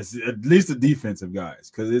 That's at least the defensive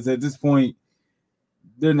guys, because it's at this point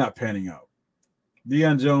they're not panning out.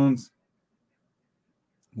 Deion Jones,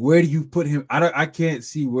 where do you put him? I can't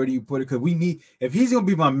see where do you put it, because if he's gonna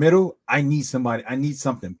be my middle, I need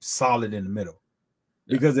something solid in the middle.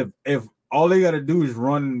 Yeah. Because if all they got to do is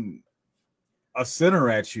run a center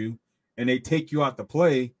at you and they take you out to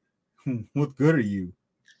play, what good are you?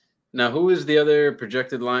 Now, who is the other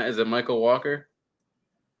projected line? Is it Michael Walker?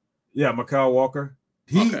 Yeah, Michael Walker.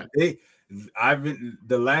 The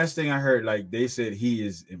last thing I heard, like they said, he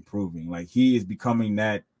is improving. Like he is becoming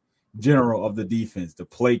that general of the defense, the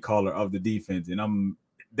play caller of the defense, and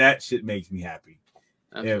that shit makes me happy.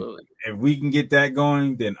 Absolutely. If we can get that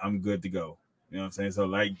going, then I'm good to go. You know what I'm saying? So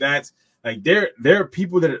like that's like there are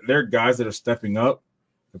people there are guys that are stepping up.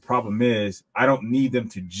 The problem is I don't need them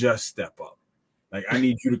to just step up. Like I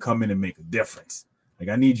need you to come in and make a difference. Like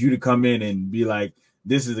I need you to come in and be like,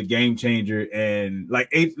 this is a game changer. And like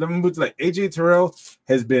AJ Terrell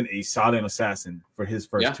has been a silent assassin for his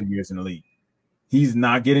first 2 years in the league. He's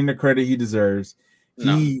not getting the credit he deserves.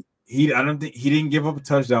 No. I don't think he didn't give up a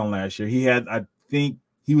touchdown last year. I think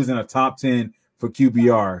he was in a top 10 for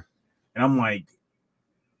QBR. And I'm like,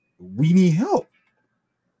 we need help.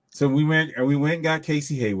 So we went and got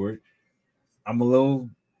Casey Hayward. I'm a little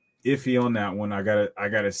iffy on that one. I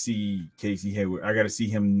gotta see Casey Hayward. I gotta see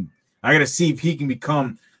him. I gotta see if he can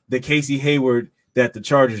become the Casey Hayward that the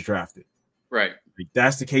Chargers drafted. Right. Like,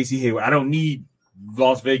 that's the Casey Hayward. I don't need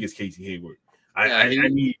Las Vegas Casey Hayward. I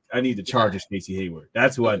need the Chargers Casey Hayward.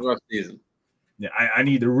 That's who I need. Season. Yeah, I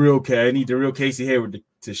need the real Casey Hayward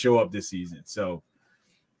to show up this season. So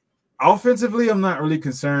offensively, I'm not really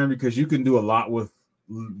concerned because you can do a lot with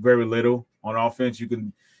very little on offense. You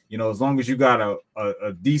can, as long as you got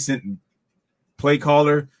a decent play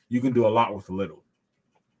caller, you can do a lot with a little.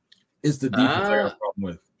 It's the defense I got a problem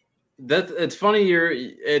with. It's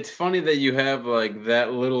funny that you have like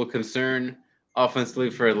that little concern offensively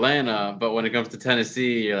for Atlanta, but when it comes to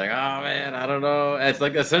Tennessee, you're like, oh man, I don't know. It's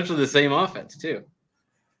like essentially the same offense too.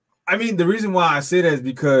 I mean, the reason why I say that is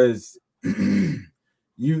because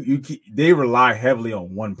they rely heavily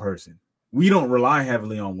on one person. We don't rely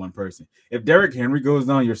heavily on one person. If Derrick Henry goes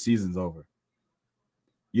down, your season's over.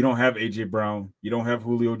 You don't have A.J. Brown. You don't have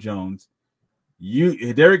Julio Jones.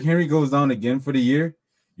 If Derrick Henry goes down again for the year,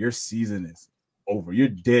 your season is over. You're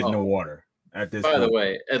dead in the water at this point. By the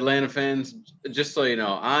way, Atlanta fans, just so you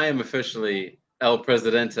know, I am officially El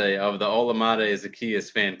Presidente of the Olamide Zacchaeus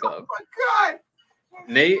fan club. Oh, my God.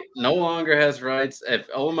 Nate no longer has rights. If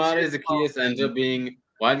Olamide Zacchaeus ends up being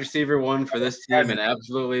wide receiver 1 for this team and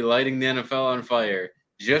absolutely lighting the NFL on fire,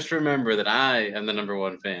 just remember that I am the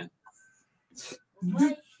 #1 fan.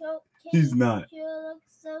 He's not.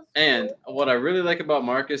 And what I really like about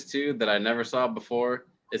Marcus, too, that I never saw before,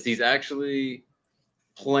 is he's actually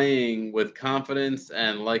playing with confidence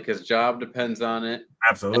and like his job depends on it.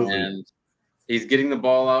 Absolutely. And he's getting the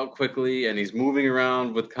ball out quickly and he's moving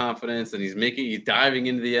around with confidence and he's diving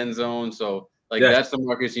into the end zone. So, that's the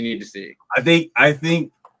Marcus you need to see. I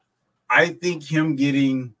think him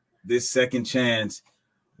getting this second chance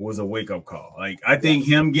was a wake-up call. I think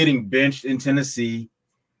him getting benched in Tennessee,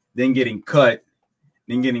 then getting cut,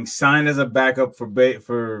 then getting signed as a backup for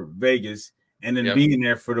Vegas, and then being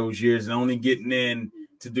there for those years and only getting in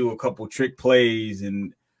to do a couple trick plays.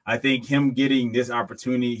 And I think him getting this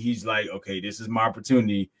opportunity, he's like, okay, this is my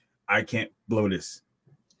opportunity. I can't blow this.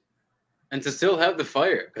 And to still have the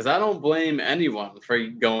fire, because I don't blame anyone for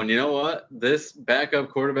going, you know what? This backup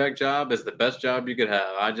quarterback job is the best job you could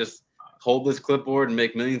have. I just hold this clipboard and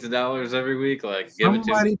make millions of dollars every week.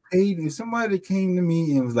 Somebody came to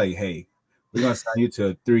me and was like, hey, we're going to sign you to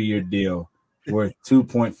a 3-year deal worth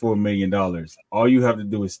 $2.4 million. All you have to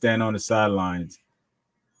do is stand on the sidelines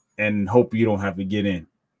and hope you don't have to get in.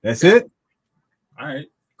 That's it? All right,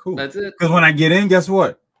 cool. That's it. Because when I get in, guess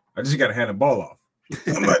what? I just got to hand the ball off.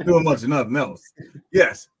 I'm not doing much of nothing else.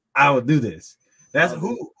 Yes, I will do this. That's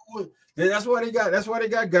why they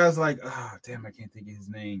got guys like, damn, I can't think of his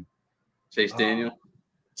name. Chase Daniel.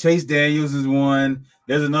 Chase Daniels is one.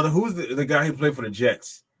 There's another. Who's the guy who played for the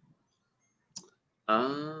Jets? I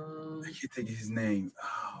can't think of his name.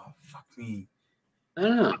 Oh, fuck me. I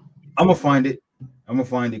don't know. I'm gonna find it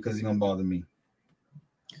because he's gonna bother me.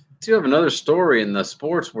 Do you have another story in the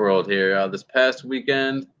sports world here? This past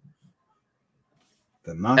weekend,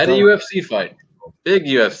 had a UFC fight. Big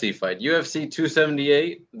UFC fight. UFC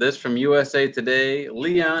 278. This from USA Today.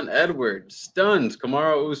 Leon Edwards stuns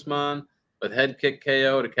Kamaru Usman with head kick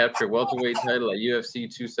KO to capture welterweight title at UFC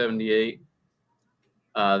 278.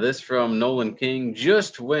 This from Nolan King.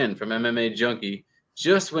 Just when, from MMA Junkie,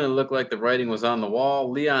 just when it looked like the writing was on the wall,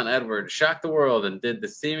 Leon Edwards shocked the world and did the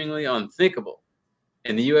seemingly unthinkable.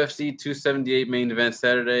 In the UFC 278 main event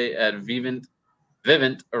Saturday at Vivint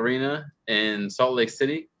Arena in Salt Lake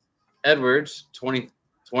City, Edwards, 20-3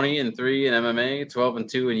 in MMA,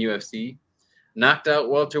 12-2 in UFC, knocked out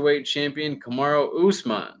welterweight champion Kamaru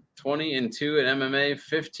Usman, 20-2 in MMA,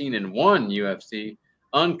 15-1 UFC,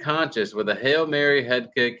 unconscious with a Hail Mary head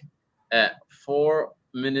kick at 4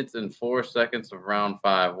 minutes and 4 seconds of round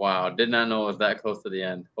 5. Wow, did not know it was that close to the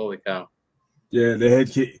end. Holy cow. Yeah, the head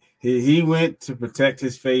kick. He went to protect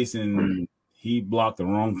his face and he blocked the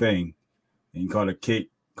wrong thing. And caught a kick,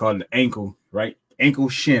 caught an ankle, right? Ankle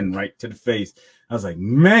shin right to the face. I was like,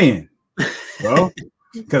 man, bro.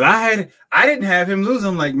 Because I didn't have him lose.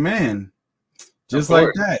 I'm like, man, just like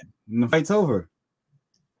that. And the fight's over.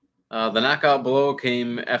 The knockout blow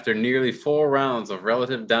came after nearly 4 rounds of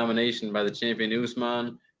relative domination by the champion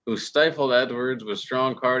Usman, who stifled Edwards with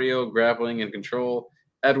strong cardio, grappling, and control.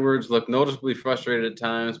 Edwards looked noticeably frustrated at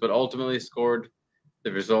times, but ultimately scored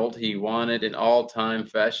the result he wanted in all-time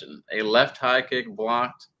fashion. A left high kick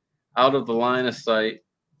blocked out of the line of sight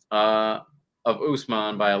of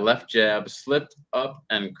Usman by a left jab, slipped up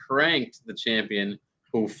and cranked the champion,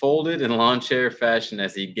 who folded in lawn chair fashion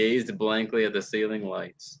as he gazed blankly at the ceiling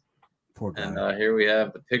lights. Poor guy. And here we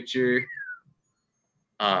have the picture.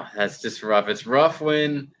 That's just rough. It's rough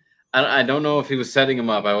when I don't know if he was setting him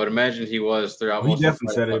up. I would imagine he was throughout. He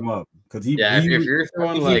definitely set him up because if you're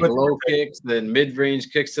throwing like low kicks, then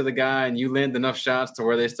mid-range kicks to the guy, and you land enough shots to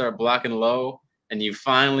where they start blocking low, and you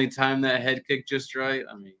finally time that head kick just right.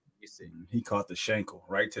 I mean, you see, he caught the shankle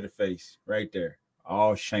right to the face, right there,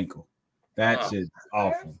 all shankle. That's just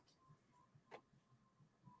awful.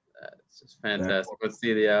 That's just fantastic. Let's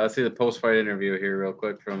see the post-fight interview here real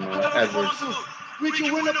quick from Edwards. We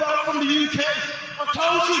can win a belt from the UK. I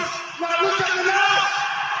told you. Now look at me now.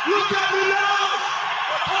 Look at me now.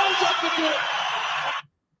 I told you I could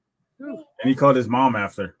do it. And he called his mom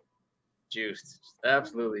after. Juiced.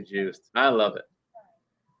 Absolutely juiced. I love it.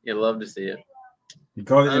 You love to see it. He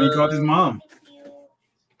called his mom.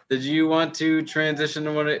 Did you want to transition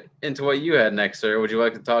into what you had next, sir? Or would you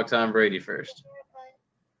like to talk Tom Brady first?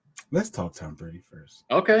 Let's talk Tom Brady first.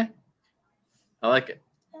 Okay. I like it.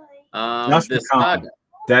 Josh This McCown, saga,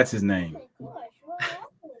 that's his name.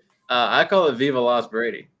 I call it Viva Las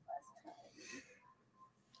Brady.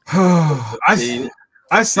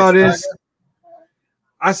 I saw this.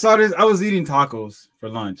 I was eating tacos for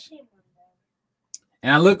lunch,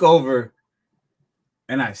 and I look over,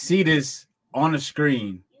 and I see this on the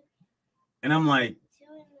screen, and I'm like,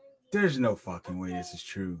 "There's no fucking way this is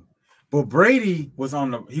true." But Brady was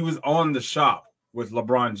on the shop with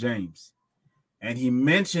LeBron James, and he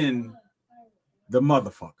mentioned the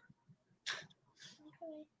motherfucker,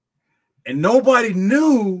 and nobody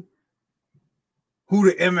knew who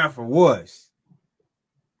the MFer was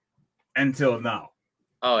until now.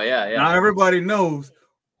 Oh, yeah. Now everybody knows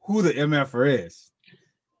who the MFer is.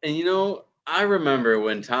 And, you know, I remember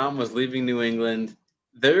when Tom was leaving New England,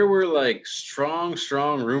 there were, like, strong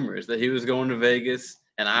rumors that he was going to Vegas,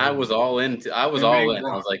 and I was all in. I was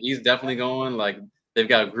like, he's definitely going. Like, they've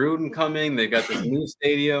got Gruden coming. They've got this new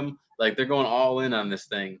stadium. Like, they're going all in on this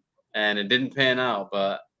thing. And it didn't pan out,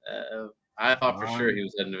 but I thought for sure he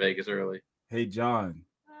was heading to Vegas early. Hey, John,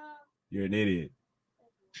 you're an idiot.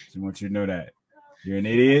 Just want you to know that. You're an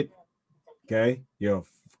idiot, okay? You're a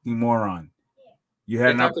fucking moron. You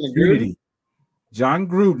had an opportunity. John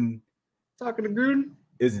Gruden talking to Gruden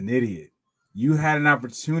is an idiot. You had an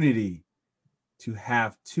opportunity to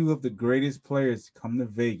have two of the greatest players come to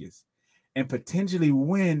Vegas and potentially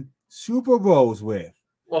win Super Bowls with.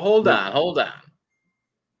 Well, hold on.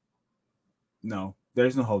 No,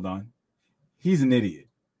 there's no hold on. He's an idiot.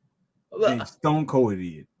 Stone cold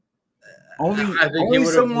idiot.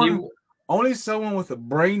 Only someone with a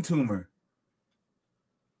brain tumor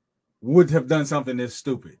would have done something this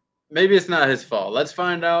stupid. Maybe it's not his fault. Let's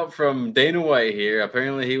find out from Dana White here.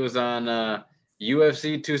 Apparently, he was on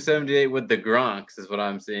UFC 278 with the Gronks, is what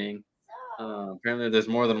I'm seeing. Apparently, there's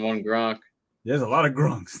more than one Gronk. There's a lot of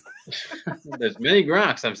Gronks. There's many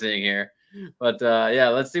Gronks I'm seeing here. But, yeah,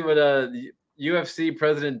 let's see what UFC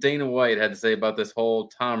President Dana White had to say about this whole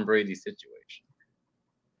Tom Brady situation.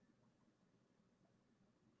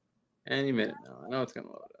 Any minute now. I know it's going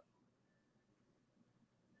to load up.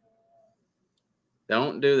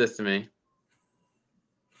 Don't do this to me.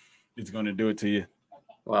 It's going to do it to you.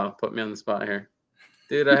 Wow, put me on the spot here.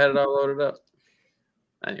 Dude, I had it all loaded up.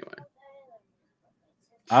 Anyway.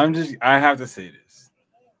 I have to say this.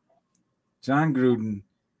 John Gruden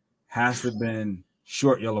has to have been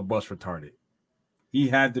short yellow bus retarded. He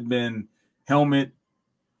had to have been helmet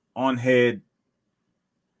on head,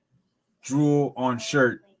 drool on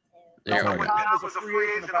shirt. When Tom was a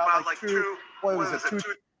free agent about like 3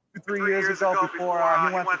 years ago before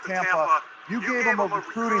he went to Tampa, you gave him a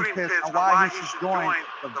recruiting pitch on why he should join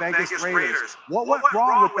the Vegas Raiders. What went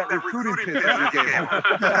wrong with that recruiting pitch that you gave him?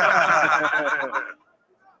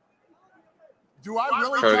 Do I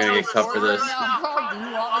really Probably gonna get cut for this. You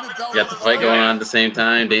got the fight going on at the same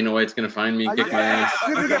time. Dana White's gonna find me and kick my ass.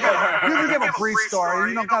 You can give a brief story.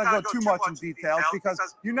 You don't gotta go too much in details because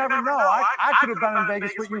you never know. I could have been in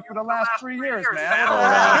Vegas with you for the last 3 years, man.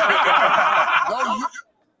 No,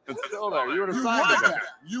 it's still there. You would have signed it.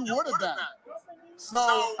 You would have been.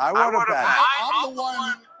 So I would have been. I'm the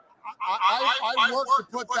one. I worked to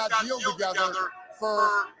put that deal together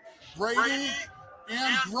for Brady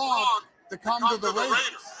and Gronk to come to the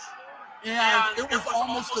Raiders, and it was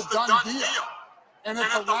almost a done deal. And at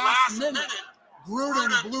the last minute, Gruden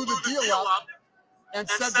blew the deal up and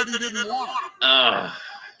said that he didn't want him.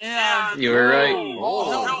 And you were right. All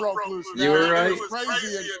hell broke loose. Man. You were right. It was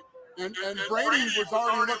crazy, and Brady was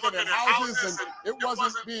already looking at houses, and it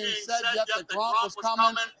wasn't being said yet that Gronk was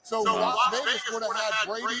coming. So Las Vegas would have had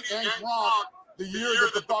Brady and Gronk the year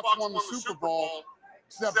that the Bucs won the Super Bowl,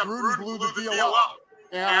 except Gruden blew the deal up.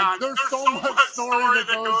 And there's so much story that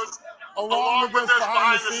goes along with this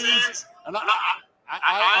behind the scenes. And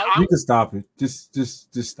you can stop it.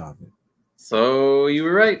 Just stop it. So you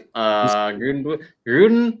were right.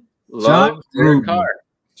 Gruden loved Derek Carr.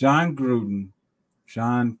 John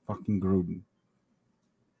fucking Gruden.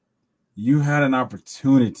 You had an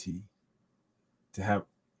opportunity to have,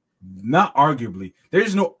 not arguably,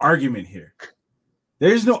 there's no argument here.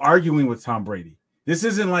 There's no arguing with Tom Brady. This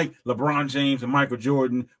isn't like LeBron James and Michael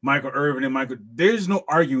Jordan, Michael Irvin and Michael. There's no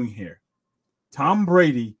arguing here. Tom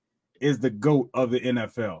Brady is the GOAT of the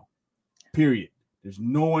NFL. Period. There's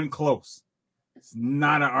no one close. It's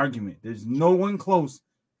not an argument. There's no one close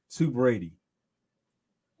to Brady.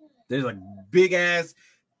 There's a big ass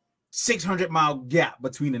 600-mile gap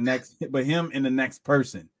between him and the next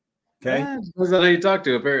person. Okay, that's not how you talk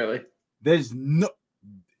to. Apparently,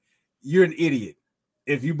 you're an idiot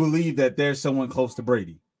if you believe that there's someone close to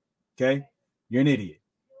Brady. Okay, you're an idiot.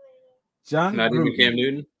 John Not even Cam Gruden.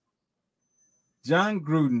 Newton. John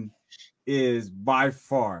Gruden is by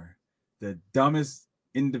far the dumbest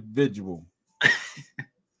individual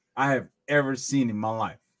I have ever seen in my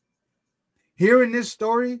life. Hearing this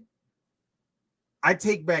story, I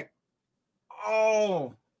take back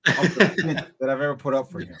all of the pence that I've ever put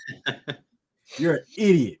up for him. You're an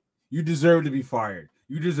idiot. You deserve to be fired.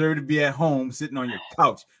 You deserve to be at home sitting on your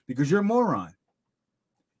couch because you're a moron.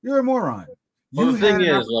 You're a moron. Well, You the thing had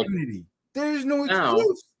an is, like, opportunity. There's no now-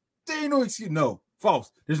 excuse. There ain't no excuse. No,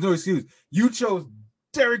 false. There's no excuse. You chose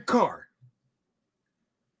Derek Carr.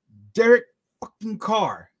 Derek fucking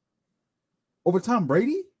Carr over Tom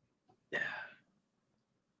Brady? Yeah.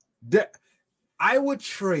 I would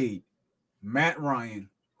trade Matt Ryan,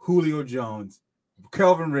 Julio Jones,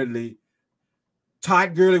 Calvin Ridley,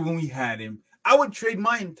 Todd Gurley when we had him. I would trade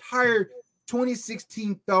my entire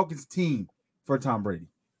 2016 Falcons team for Tom Brady.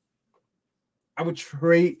 I would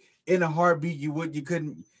trade in a heartbeat. You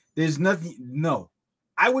couldn't. There's nothing. No.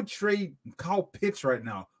 I would trade Kyle Pitts right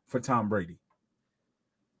now for Tom Brady.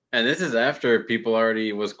 And this is after people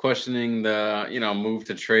already was questioning the, move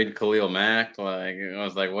to trade Khalil Mack. Like, it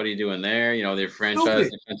was like, what are you doing there? Their franchise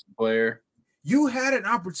defensive player. You had an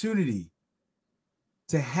opportunity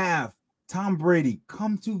to have Tom Brady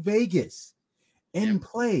come to Vegas and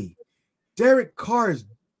play. Derek Carr's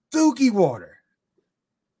dookie water.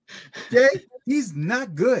 Okay? He's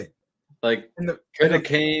not good. Like, could have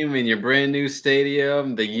came in your brand new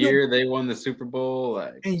stadium the year they won the Super Bowl.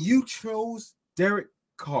 And you chose Derek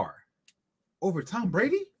Carr over Tom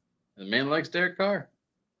Brady? The man likes Derek Carr.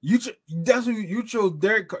 That's what you chose.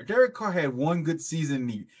 Derek Carr. Derek Carr had one good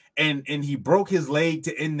season, and he broke his leg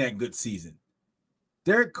to end that good season.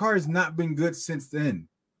 Derek Carr has not been good since then.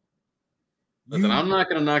 Listen, I'm not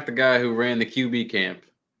going to knock the guy who ran the QB camp.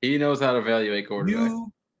 He knows how to evaluate quarterback.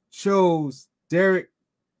 You chose Derek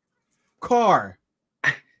Carr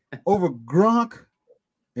over Gronk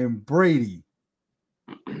and Brady.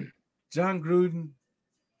 John Gruden,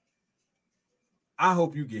 I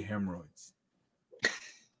hope you get hemorrhoids.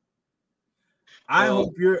 I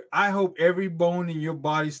hope every bone in your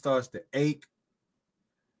body starts to ache.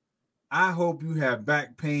 I hope you have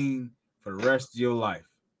back pain for the rest of your life.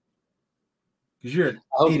 Because I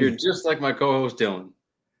hope you're just like my co-host Dylan.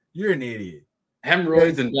 You're an idiot.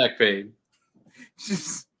 Hemorrhoids and back pain.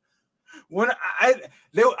 Just when I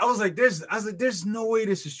was like, there's no way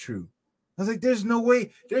this is true. I was like, there's no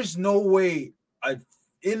way an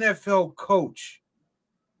NFL coach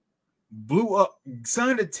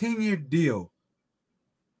signed a 10-year deal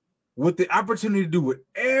with the opportunity to do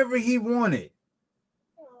whatever he wanted.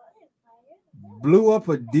 Blew up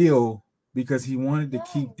a deal because he wanted to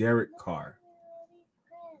keep Derek Carr.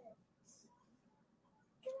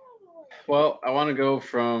 Well, I want to go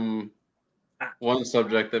from one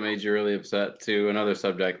subject that made you really upset to another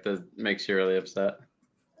subject that makes you really upset.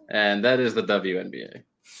 And that is the WNBA.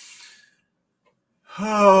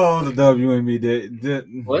 Oh, the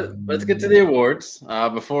WNBA. Let's get to the awards.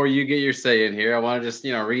 Before you get your say in here, I want to just,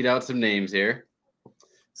 read out some names here.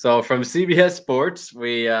 So from CBS Sports,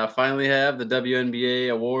 we finally have the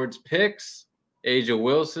WNBA awards picks. A'ja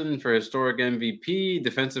Wilson for historic MVP,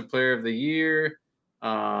 Defensive Player of the Year.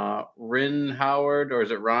 Ryn Howard, or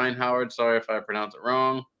is it Ryan Howard? Sorry if I pronounce it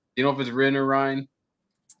wrong. Do you know if it's Ryn or Ryan?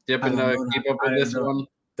 Do you happen to keep up with this one?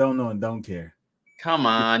 Don't know and don't care. Come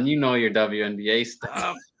on, you know your WNBA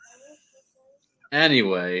stuff.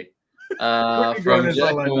 Anyway, from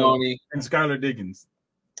Jack Maloney and Skylar Diggins.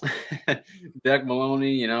 Jack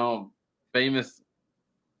Maloney, famous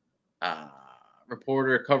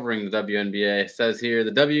reporter covering the WNBA, says here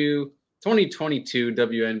the 2022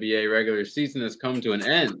 WNBA regular season has come to an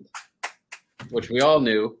end, which we all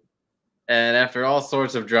knew. And after all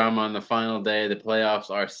sorts of drama on the final day, the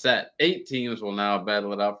playoffs are set. 8 teams will now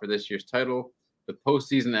battle it out for this year's title. The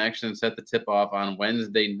postseason action set the tip-off on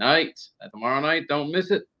Wednesday night. Tomorrow night, don't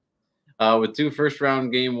miss it. With 2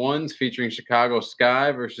 first-round game ones featuring Chicago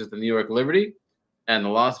Sky versus the New York Liberty and the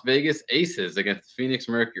Las Vegas Aces against the Phoenix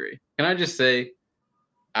Mercury. Can I just say,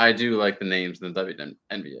 I do like the names in the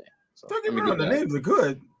WNBA. So, don't get me wrong, the names are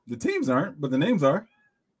good. The teams aren't, but the names are.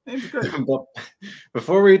 Names are good. But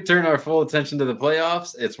before we turn our full attention to the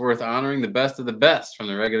playoffs, it's worth honoring the best of the best from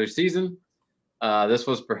the regular season. This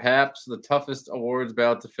was perhaps the toughest awards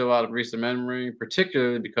ballot to fill out of recent memory,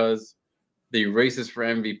 particularly because the races for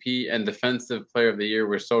MVP and Defensive Player of the Year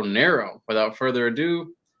were so narrow. Without further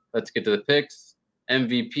ado, let's get to the picks.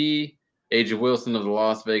 MVP, A'ja Wilson of the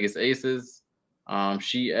Las Vegas Aces.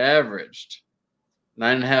 She averaged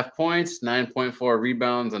 9.5 points, 9.4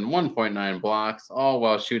 rebounds, and 1.9 blocks, all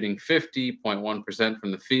while shooting 50.1%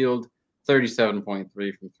 from the field 37.3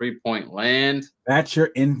 from three-point land. That's your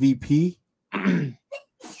MVP?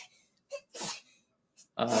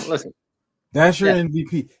 Listen. That's your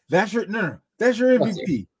MVP. That's your no. That's your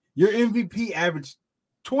MVP. Your MVP averaged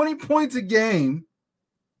 20 points a game,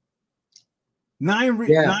 9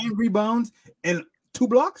 rebounds, and 2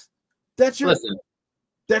 blocks. That's your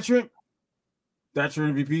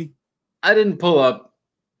MVP. I didn't pull up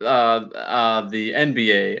the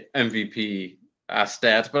NBA MVP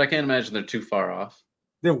stats, but I can't imagine they're too far off.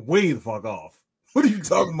 They're way the fuck off. What are you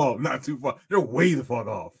talking about? Not too far. They're way the fuck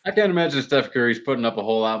off. I can't imagine Steph Curry's putting up a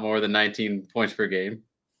whole lot more than 19 points per game.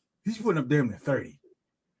 He's putting up damn near 30.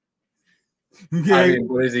 Okay. I mean,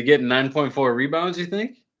 is he getting 9.4 rebounds, you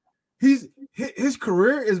think? His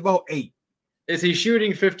career is about 8. Is he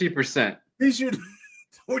shooting 50%? He should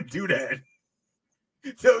don't do that.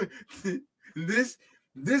 So this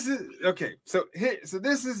is okay. So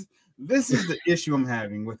this is the issue I'm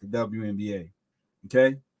having with the WNBA.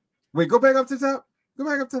 Okay. Wait, go back up to the top. Go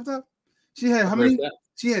back up to the top. She had how many?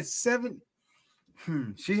 She had 7.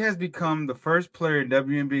 She has become the first player in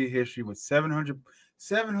WNBA history with 700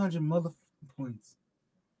 motherfucking points.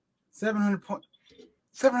 700 points.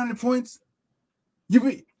 700 points.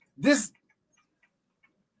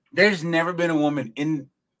 There's never been a woman in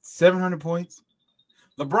 700 points.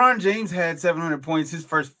 LeBron James had 700 points his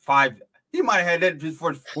first 5. He might have had that his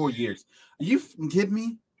first 4 years. Are you kidding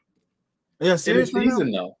me? Are you serious? In a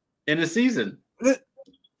season, though. In a season.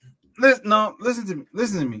 No, listen to me.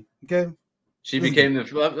 Listen to me. Okay. She became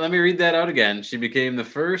let me read that out again. She became the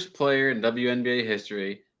first player in WNBA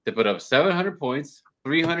history to put up 700 points,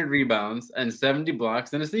 300 rebounds, and 70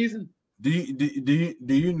 blocks in a season. Do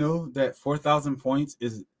you know that 4,000 points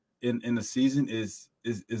is in the season is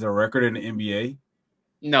a record in the NBA?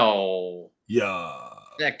 No. Yeah.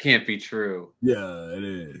 That can't be true. Yeah, it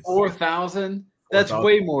is. 4,000? That's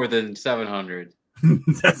way more than 700.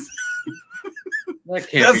 That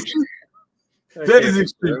can't be true. That is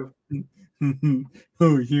extreme.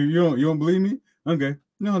 Oh, you don't believe me? Okay,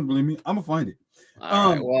 you don't believe me. I'm gonna find it.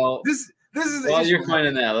 All right, well, this is. While you're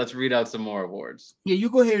finding that, let's read out some more awards. Yeah, you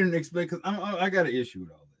go ahead and explain because I got an issue with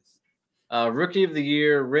all this. Rookie of the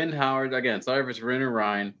Year, Ryn Howard. Again, sorry if it's Ryn or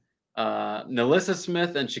Ryan. Nalissa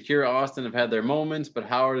Smith and Shakira Austin have had their moments, but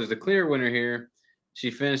Howard is the clear winner here. She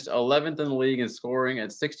finished 11th in the league in scoring at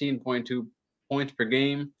 16.2 points per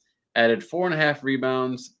game, added 4.5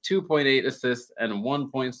 rebounds, 2.8 assists, and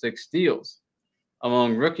 1.6 steals.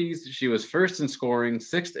 Among rookies, she was first in scoring,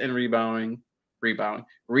 6th in rebounding,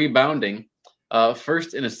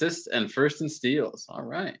 first in assists, and first in steals. All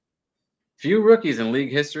right. Few rookies in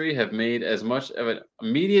league history have made as much of an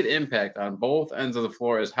immediate impact on both ends of the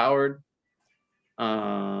floor as Howard.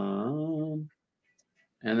 And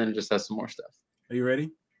then it just has some more stuff. Are you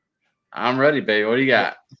ready? I'm ready, baby. What do you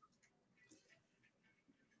got?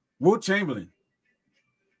 Wilt Chamberlain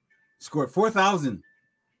scored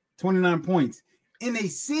 4,029 points in a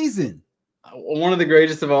season. One of the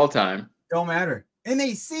greatest of all time. Don't matter. In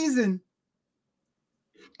a season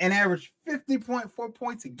and averaged 50.4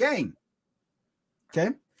 points a game.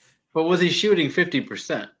 Okay. But was he shooting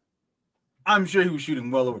 50%? I'm sure he was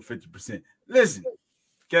shooting well over 50%. Listen,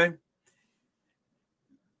 okay.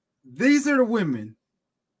 These are the women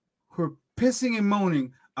who are pissing and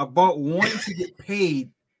moaning about wanting to get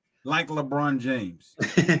paid like LeBron James.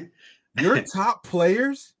 Your top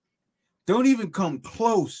players don't even come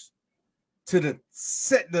close to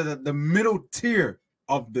the middle tier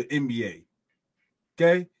of the NBA.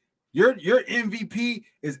 Okay, your MVP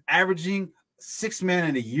is averaging 6 man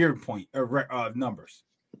in a year point numbers.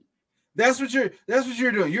 That's what you're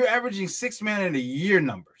doing. You're averaging 6 man in a year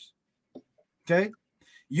numbers. Okay,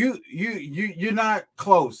 you're not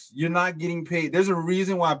close. You're not getting paid. There's a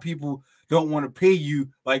reason why people don't want to pay you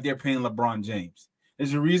like they're paying LeBron James.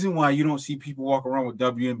 There's a reason why you don't see people walk around with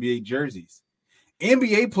WNBA jerseys.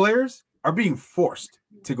 NBA players are being forced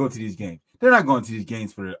to go to these games. They're not going to these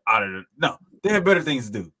games no. They have better things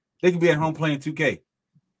to do. They can be at home playing 2K.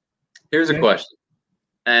 Here's a question.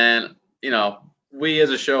 And, we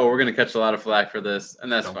as a show, we're going to catch a lot of flack for this,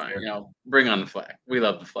 and that's fine. Bring on the flack. We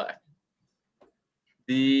love the flack.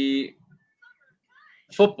 The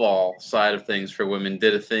football side of things for women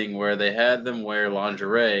did a thing where they had them wear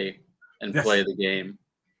lingerie and play the game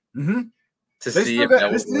to see if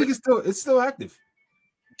that was. This league is still active.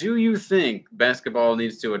 Do you think basketball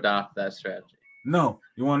needs to adopt that strategy? No.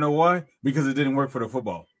 You want to know why? Because it didn't work for the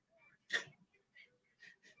football.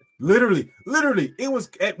 Literally, it was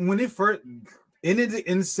when it first ended the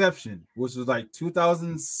inception, which was like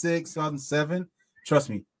 2006, 2007. Trust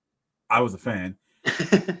me, I was a fan.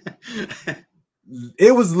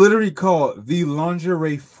 It was literally called the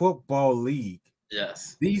Lingerie Football League.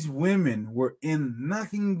 Yes. These women were in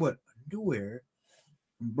nothing but underwear,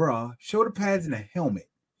 bruh, shoulder pads, and a helmet.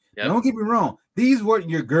 Yep. Now, don't get me wrong. These weren't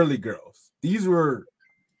your girly girls. These were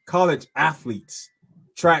college athletes,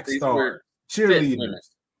 track stars, cheerleaders.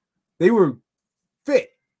 They were fit.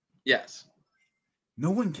 Yes.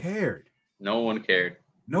 No one cared. No one cared.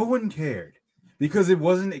 No one cared because it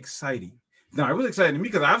wasn't exciting. No, it was exciting to me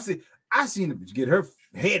because obviously I seen her get her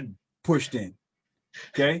head pushed in.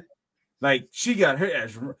 Okay, like she got her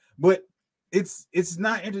ass, but it's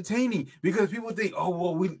not entertaining because people think, oh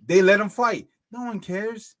well, they let them fight. No one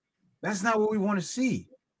cares. That's not what we want to see.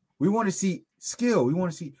 We want to see skill. We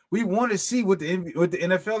want to see what the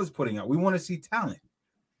NFL is putting out. We want to see talent.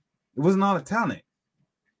 It wasn't all a talent.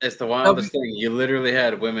 It's the wildest thing. You literally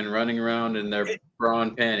had women running around in their bra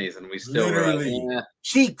and panties, and we still were like,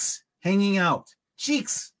 cheeks hanging out.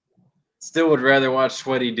 Cheeks. Still would rather watch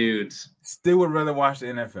sweaty dudes. Still would rather watch the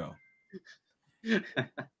NFL.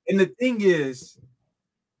 And the thing is,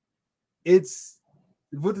 it's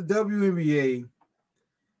with the WNBA,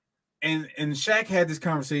 and Shaq had this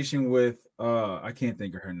conversation with I can't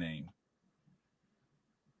think of her name.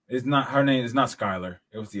 It's not her name. It's not Skylar.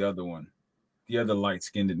 It was the other one. The other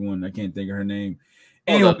light-skinned one. I can't think of her name.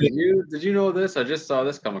 Anyway, did you know this? I just saw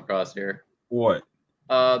this come across here. What?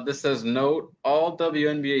 This says, note, all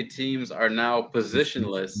WNBA teams are now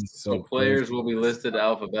positionless, so players will be listed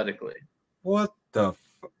alphabetically. What the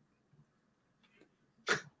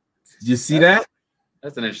Did you see that?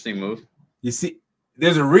 That's an interesting move. You see,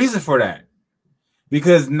 there's a reason for that.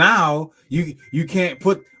 Because now you can't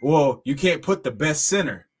put the best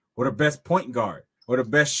center or the best point guard or the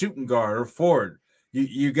best shooting guard or forward.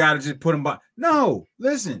 You got to just put them by. No,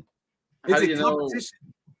 listen. It's a competition.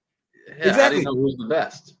 Yeah, exactly. How do you know who's the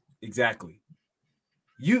best? Exactly.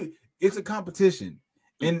 It's a competition.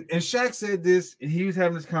 And Shaq said this, and he was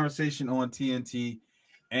having this conversation on TNT,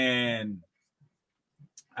 and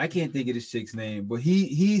I can't think of this chick's name, but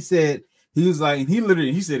he said, he was like, and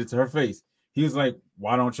he said it to her face. He was like,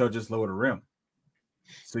 why don't y'all just lower the rim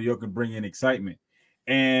so y'all can bring in excitement?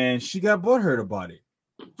 And she got butthurt about it.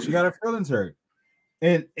 She got her feelings hurt.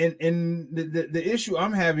 And the issue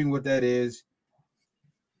I'm having with that is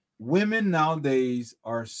women nowadays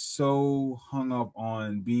are so hung up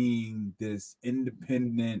on being this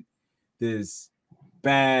independent, this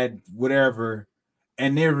bad, whatever,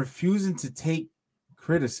 and they're refusing to take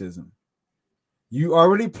criticism. You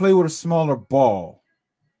already play with a smaller ball.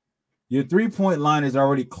 Your three-point line is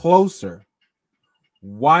already closer.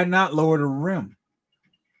 Why not lower the rim?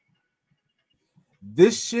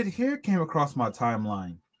 This shit here came across my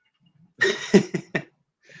timeline.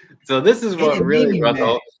 So this is what really brought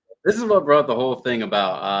the whole thing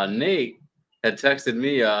about. Nate had texted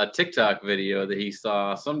me a TikTok video that he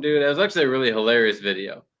saw. Some dude, it was actually a really hilarious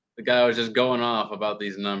video. The guy was just going off about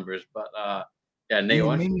these numbers. But yeah, Nate,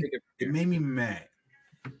 why don't you take it? It made me mad.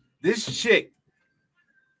 This chick,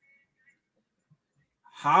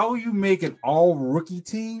 how you make an all rookie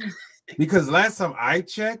team? Because last time I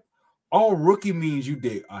checked, all rookie means you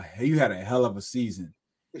had a hell of a season.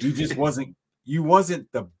 You just wasn't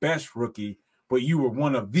the best rookie, but you were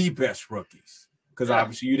one of the best rookies. Because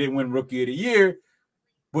obviously you didn't win Rookie of the Year,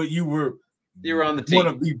 but you were on the team, one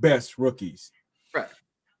of the best rookies. Right.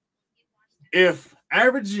 If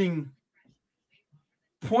averaging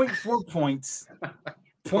 0.4 points,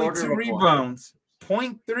 0.2 rebounds,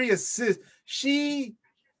 0.3 assists, she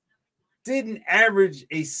didn't average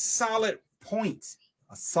a solid point,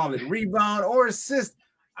 a solid rebound or assist.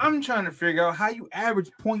 I'm trying to figure out how you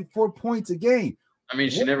average 0.4 points a game. I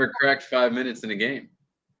mean, she never cracked 5 minutes in a game.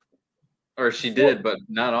 Or she did, but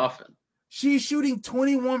not often. She's shooting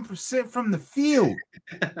 21% from the field.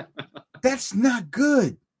 That's not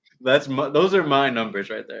good. Those are my numbers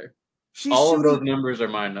right there. All of those numbers are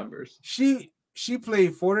my numbers. She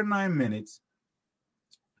played 49 minutes.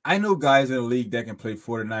 I know guys in the league that can play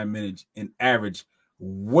 49 minutes and average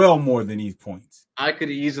well more than these points. I could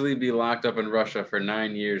easily be locked up in Russia for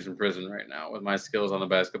 9 years in prison right now with my skills on the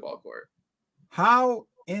basketball court. How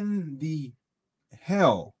in the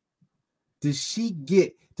hell does she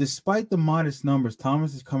get, despite the modest numbers,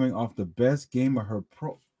 Thomas is coming off the best game of her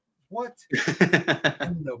pro. What?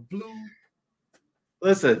 In the blue?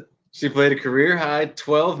 Listen, she played a career high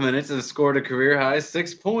 12 minutes and scored a career high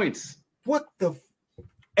 6 points. What the?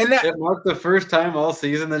 And it marked the first time all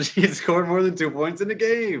season that she had scored more than 2 points in a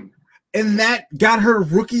game. And that got her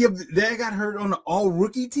that got her on the all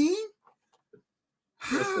rookie team?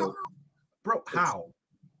 How? Bro, how?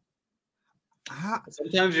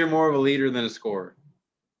 Sometimes you're more of a leader than a scorer.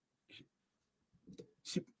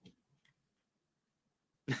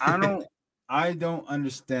 I don't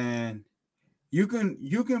understand. You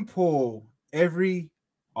can pull every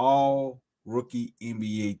all rookie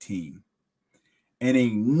NBA team, and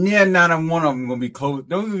ain't not one of them gonna be close.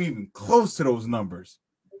 Don't even close to those numbers.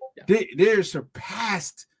 Yeah. They're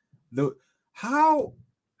surpassed the how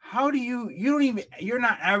do you're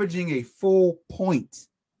not averaging a full point,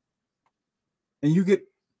 and you get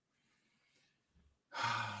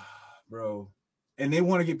bro, and they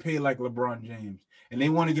want to get paid like LeBron James, and they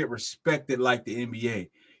want to get respected like the NBA.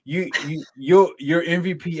 Your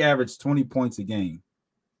MVP averaged 20 points a game.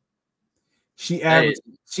 She averaged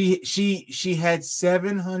she had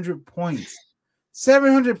 700 points.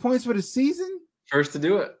 700 points for the season? First to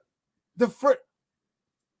do it.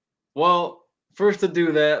 First to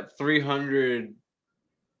do that, 300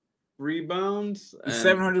 rebounds.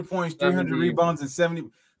 700 points, 300 rebounds, and 70.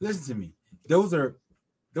 Listen to me. Those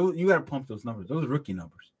you got to pump those numbers. Those are rookie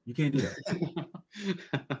numbers. You can't do that.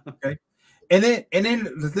 Okay. And then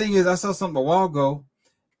the thing is, I saw something a while ago,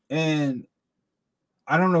 and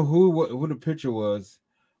I don't know who the picture was,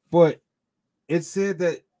 but it said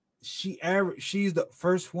that she's the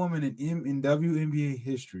first woman in WNBA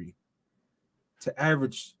history to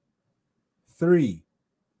average 3.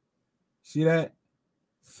 See that?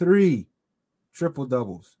 3 triple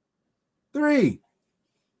doubles. 3.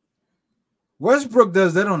 Westbrook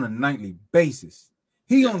does that on a nightly basis.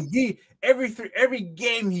 He gonna give every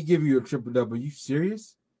game he give you a triple double. You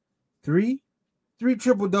serious? 3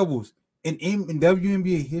 triple doubles in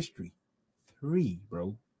WNBA history. 3,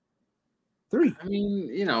 bro. 3. I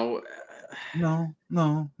mean,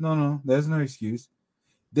 No. There's no excuse.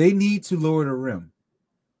 They need to lower the rim.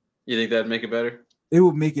 You think that'd make it better? It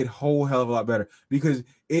would make it a whole hell of a lot better because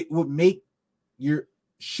it would make your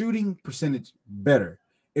shooting percentage better.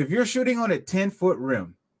 If you're shooting on a 10-foot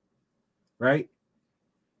rim, right?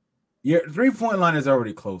 Your 3-point line is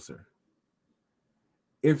already closer.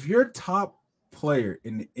 If your top player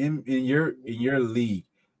in your league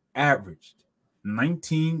averaged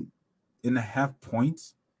 19.5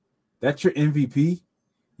 points, that's your MVP,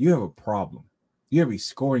 you have a problem. You have a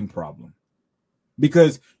scoring problem.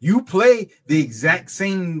 Because you play the exact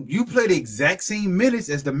same minutes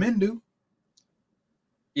as the men do.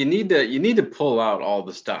 You need to pull out all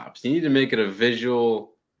the stops. You need to make it a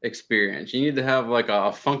visual experience. You need to have like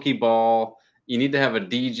a funky ball. You need to have a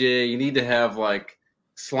DJ. You need to have like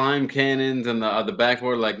slime cannons and the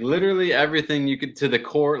backboard. Like literally everything you could to the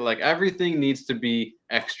court. Like everything needs to be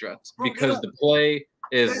extra because the play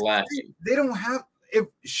is lacking. They don't have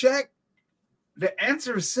Shaq. The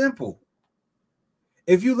answer is simple.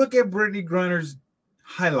 If you look at Brittany Griner's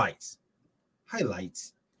highlights,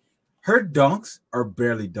 her dunks are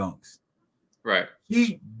barely dunks. Right.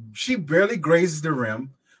 She barely grazes the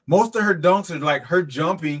rim. Most of her dunks are like her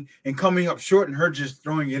jumping and coming up short and her just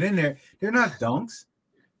throwing it in there. They're not dunks.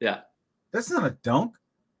 Yeah. That's not a dunk.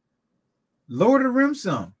 Lower the rim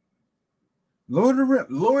some. Lower the rim.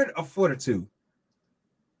 Lower it a foot or two.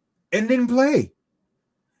 And then play.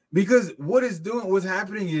 Because what's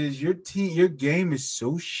happening is your game is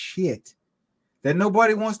so shit that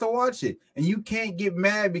nobody wants to watch it. And you can't get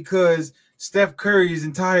mad because Steph Curry's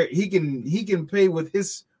he can pay with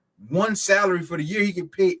his one salary for the year, he can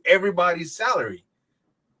pay everybody's salary.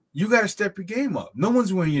 You got to step your game up. No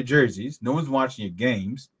one's wearing your jerseys, no one's watching your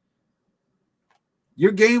games.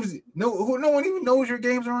 Your games, no one even knows your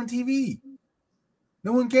games are on TV.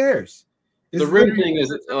 No one cares. The rim thing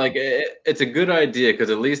is like it's a good idea because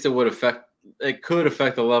at least it could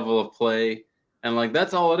affect the level of play, and like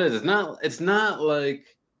that's all it is. It's not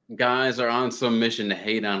like guys are on some mission to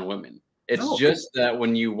hate on women. It's just that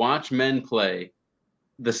when you watch men play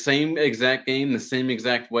the same exact game, the same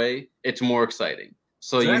exact way, it's more exciting.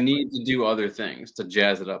 So you need to do other things to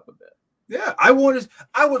jazz it up a bit. Yeah, I would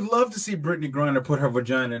love to see Brittany Griner put her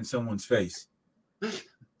vagina in someone's face.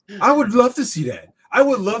 I would love to see that. I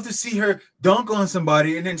would love to see her dunk on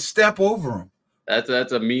somebody and then step over them.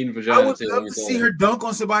 That's a mean vagina. I would love to see her dunk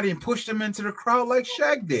on somebody and push them into the crowd like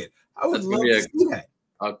Shaq did. I would love to see that.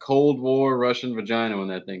 A Cold War Russian vagina when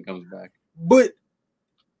that thing comes back. But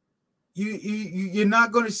you're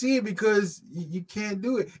not going to see it because you can't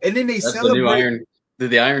do it. And then they celebrate.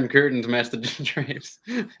 The Iron Curtains match the drapes.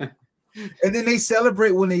 And then they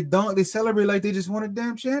celebrate when they dunk. They celebrate like they just won a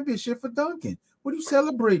damn championship for dunking. What are you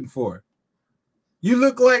celebrating for? You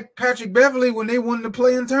look like Patrick Beverly when they won the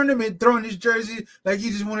play-in tournament, throwing his jersey like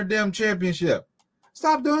he just won a damn championship.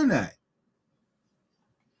 Stop doing that.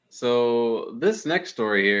 So this next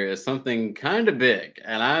story here is something kind of big,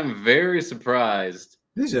 and I'm very surprised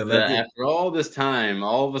that after all this time,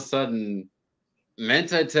 all of a sudden,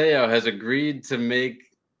 Manti Te'o has agreed to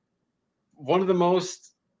make one of the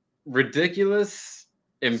most ridiculous,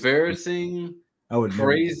 embarrassing, I would never.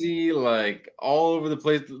 crazy, like all over the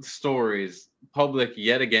place stories public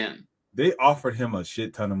yet again. They offered him a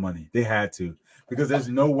shit ton of money. They had to, because there's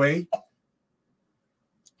no way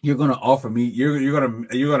you're gonna offer me. You're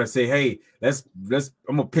gonna say, hey, let's.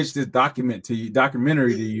 I'm gonna pitch this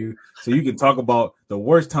documentary to you, so you can talk about the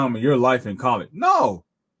worst time of your life in college. No,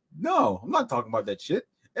 I'm not talking about that shit.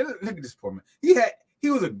 And look at this poor man. He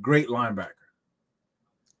was a great linebacker.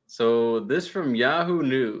 So this from Yahoo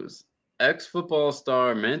News. Ex-football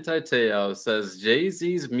star Manti Te'o says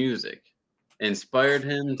Jay-Z's music inspired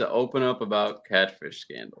him to open up about Catfish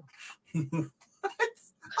scandal.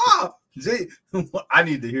 Oh, I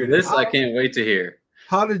need to hear this. I can't wait to hear.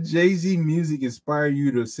 How did Jay-Z music inspire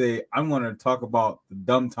you to say, I'm going to talk about the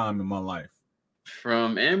dumb time in my life?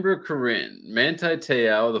 From Amber Corinne, Manti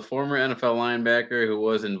Te'o, the former NFL linebacker who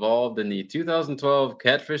was involved in the 2012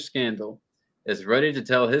 Catfish scandal, is ready to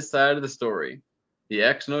tell his side of the story. The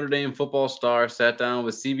ex-Notre Dame football star sat down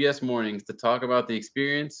with CBS Mornings to talk about the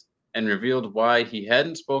experience and revealed why he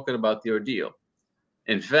hadn't spoken about the ordeal.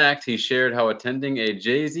 In fact, he shared how attending a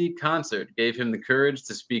Jay-Z concert gave him the courage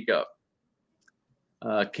to speak up.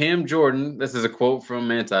 Cam Jordan, this is a quote from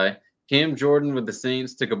Manti, Cam Jordan with the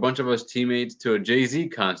Saints took a bunch of us teammates to a Jay-Z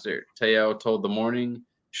concert, Te'o told the morning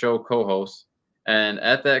show co-host. And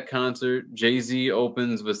at that concert, Jay-Z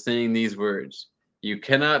opens with saying these words, "You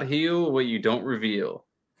cannot heal what you don't reveal."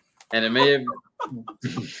 And it may have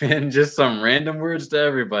been just some random words to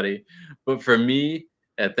everybody, but for me,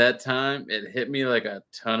 at that time, it hit me like a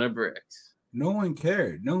ton of bricks. No one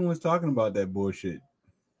cared. No one was talking about that bullshit.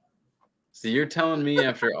 So you're telling me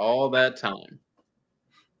after all that time,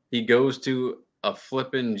 he goes to a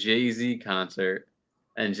flippin' Jay-Z concert,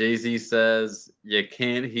 and Jay-Z says, you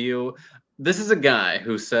can't heal. This is a guy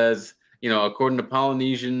who says, according to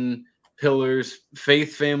Polynesian pillars,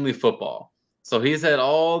 faith, family, football. So he's had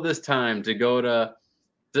all this time to go to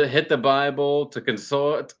hit the Bible, to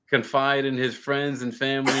confide in his friends and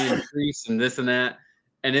family and priests and this and that.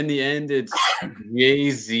 And in the end, it's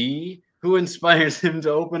Jay-Z who inspires him to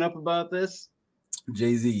open up about this.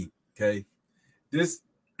 Jay-Z, okay? This,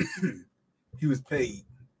 he was paid.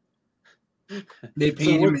 They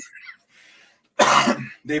paid him.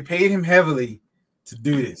 They paid him heavily to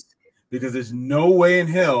do this, because there's no way in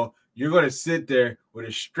hell you're going to sit there with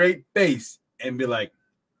a straight face and be like,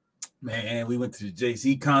 man, we went to the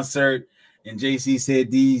Jay-Z concert and Jay-Z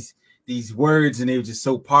said these words and they were just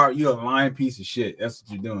so powerful. You're a lying piece of shit. That's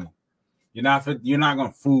what you're doing. You're not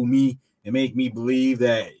going to fool me and make me believe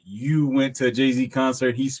that you went to a Jay-Z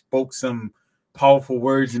concert. He spoke some powerful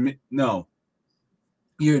words. No,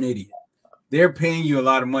 you're an idiot. They're paying you a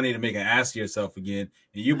lot of money to make an ass of yourself again,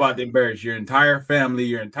 and you about to embarrass your entire family,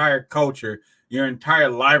 your entire culture, your entire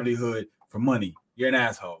livelihood for money. You're an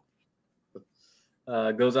asshole.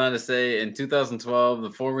 Goes on to say, in 2012,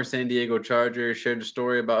 the former San Diego Charger shared a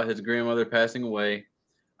story about his grandmother passing away.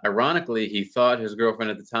 Ironically, he thought his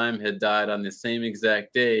girlfriend at the time had died on the same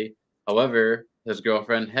exact day. However, his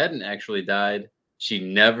girlfriend hadn't actually died. She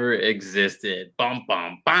never existed. Bum,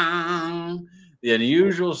 bum, bum. The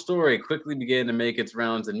unusual story quickly began to make its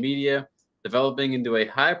rounds in media, developing into a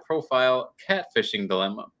high-profile catfishing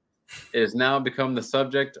dilemma. It has now become the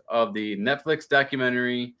subject of the Netflix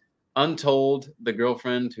documentary Untold, the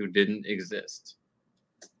Girlfriend Who Didn't Exist.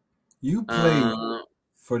 You played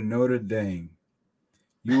for Notre Dame.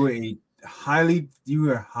 You were a highly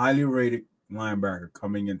rated linebacker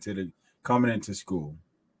coming into school.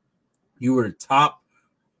 You were the top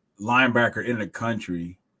linebacker in the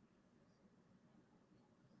country.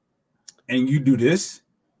 And you do this?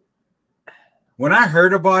 When I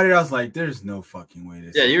heard about it, I was like, there's no fucking way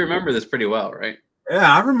this. Yeah, you remember this pretty well, right?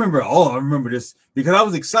 Yeah, I remember this because I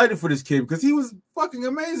was excited for this kid because he was fucking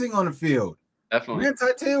amazing on the field. Definitely. Manti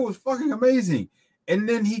Te'o was fucking amazing. And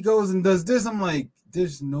then he goes and does this. I'm like,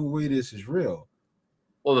 there's no way this is real.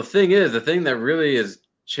 Well, the thing that really has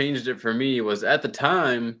changed it for me was at the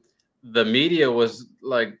time, the media was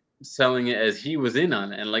like selling it as he was in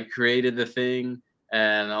on it and like created the thing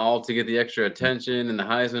and all to get the extra attention and the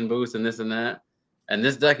Heisman boost and this and that. And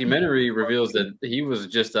this documentary reveals that he was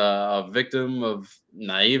just a victim of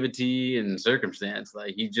naivety and circumstance.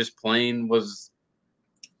 Like he just plain was,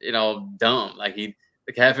 dumb. Like the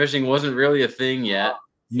catfishing wasn't really a thing yet.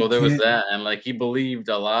 So there was that. And like he believed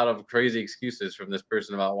a lot of crazy excuses from this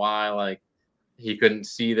person about why like he couldn't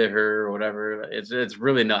see her or whatever. It's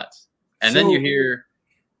really nuts. And then you hear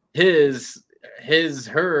her,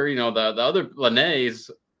 the other Lene's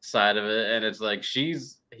side of it, and it's like she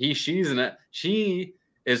is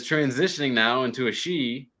transitioning now into a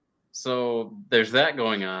she, so there's that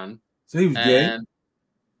going on. So he was gay.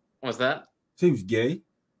 What's that? So he was gay?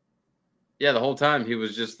 Yeah, the whole time he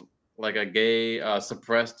was just like a gay,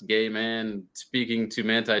 suppressed gay man speaking to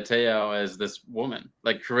Manti Te'o as this woman.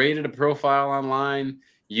 Like, created a profile online,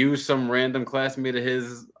 used some random classmate of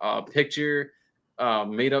his picture,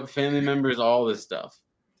 made up family members, all this stuff.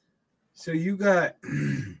 So you got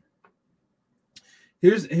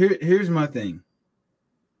here's my thing,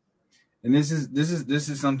 and this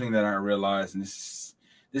is something that I realized, and this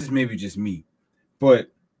is maybe just me,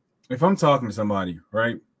 but if I'm talking to somebody,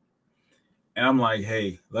 right, and I'm like,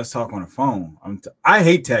 hey, let's talk on the phone. I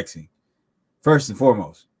hate texting. First and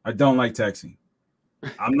foremost, I don't like texting.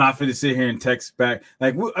 I'm not fit to sit here and text back.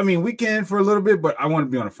 Like, I mean, we can for a little bit, but I want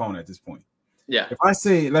to be on the phone at this point. Yeah. If I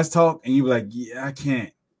say let's talk, and you be like, yeah, I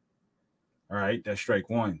can't. All right, that's strike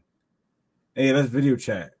one. Hey, let's video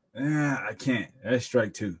chat. I can't. That's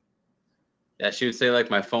strike two. Yeah, she would say like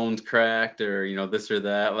my phone's cracked, or this or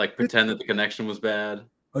that. Like, pretend that the connection was bad.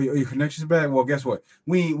 Oh, your connection's bad. Well, guess what?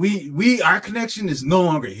 Our connection is no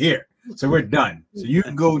longer here, so we're done. So you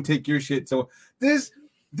can go and take your shit. So this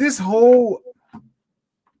whole,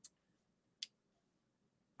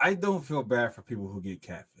 I don't feel bad for people who get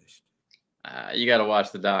catfished. You got to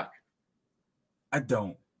watch the doc. I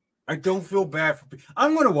don't feel bad for people.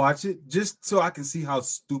 I'm gonna watch it just so I can see how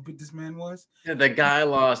stupid this man was. Yeah, the guy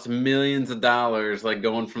lost millions of dollars, like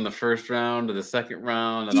going from the first round to the second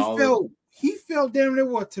round, and he fell damn near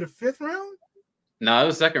to the fifth round. No, it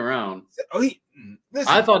was second round. Oh,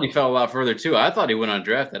 I thought he fell a lot further too. I thought he went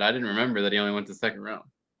undrafted. I didn't remember that he only went to the second round.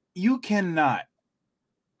 You cannot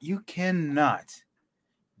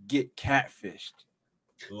get catfished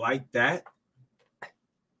like that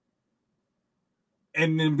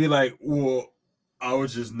and then be like, well, I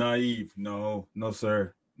was just naive. No,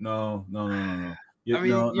 sir. No.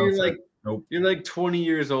 You're like 20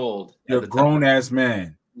 years old. You're a grown ass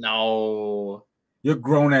man. No. You're a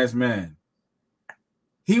grown ass man.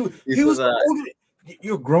 He was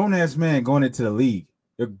you're a grown ass man going into the league.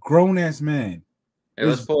 You're a grown ass man. Hey,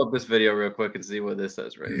 let's pull up this video real quick and see what this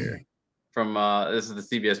says right here. From this is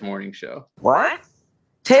the CBS Morning Show. What?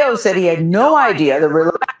 Te'o said he had no idea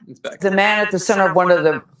the man at the center of one of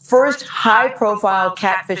the first high-profile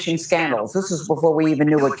catfishing scandals. This is before we even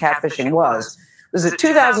knew what catfishing was. It was a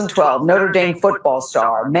 2012 Notre Dame football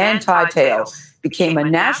star, Manti Te'o, became a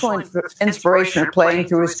national inspiration playing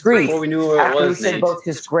through his grief after he said both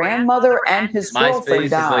his grandmother and his girlfriend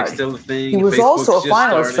died. He was also a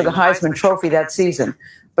finalist for the Heisman Trophy that season.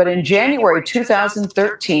 But in January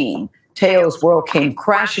 2013, Te'o's world came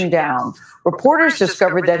crashing down. Reporters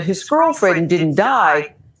discovered that his girlfriend didn't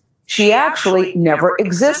die. She actually never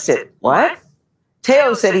existed. What?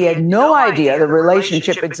 Te'o said he had no idea the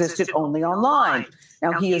relationship existed only online.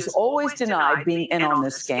 Now, he has always denied being in on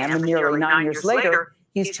this scam, and nearly 9 years later,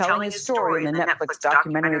 he's telling his story in the Netflix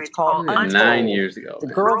documentary. It's called Untold, 9 years ago. The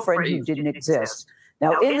Girlfriend Who Didn't Exist.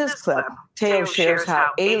 Now, in this clip, Te'o shares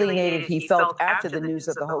how alienated he felt after the news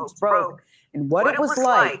of the hoax broke and what it was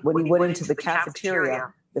like when he went into the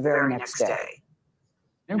cafeteria the very next day.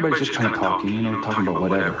 Everybody's just kind of talking, talking about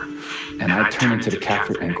whatever. And I turn into the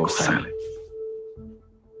cafe and go silent.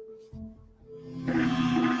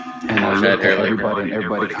 And I looked at everybody, and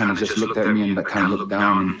everybody kind of just looked at me and kind of looked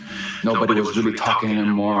down, and nobody was really talking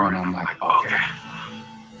anymore. And I'm like, okay.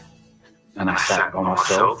 And I sat by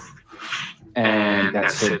myself, and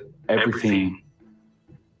that said everything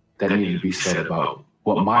that needed to be said about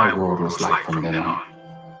what my world was like from then on.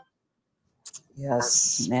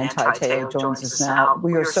 Yes, Manti Te'o joins us now.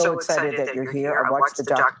 We are so excited that you're here. I watched the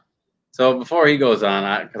doc. So before he goes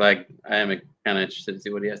on, because I am kind of interested to see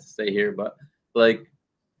what he has to say here, but like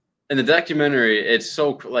in the documentary, it's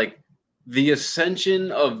so like the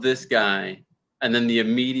ascension of this guy and then the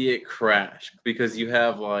immediate crash, because you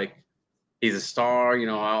have like he's a star,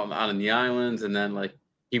 out in the islands, and then like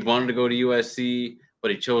he wanted to go to USC, but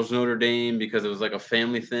he chose Notre Dame because it was like a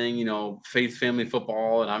family thing, faith family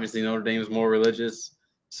football, and obviously Notre Dame is more religious.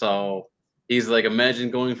 So he's like, imagine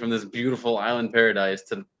going from this beautiful island paradise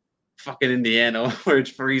to fucking Indiana where it's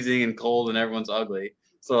freezing and cold and everyone's ugly.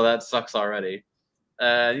 So that sucks already.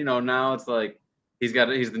 Now it's like he's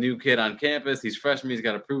the new kid on campus. He's freshman. He's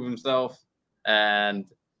got to prove himself, and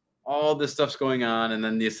all this stuff's going on. And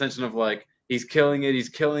then the ascension of like he's killing it. He's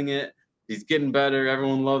getting better.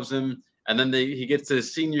 Everyone loves him. And then he gets to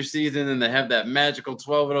his senior season, and they have that magical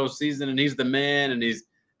 12-0 season, and he's the man. And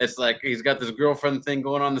it's like he's got this girlfriend thing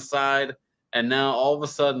going on the side. And now all of a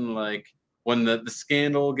sudden, like when the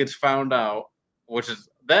scandal gets found out, which is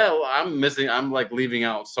that I'm like leaving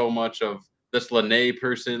out so much of this Lene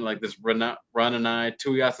person, like this Rananai,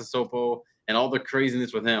 Tuiasosopo, and all the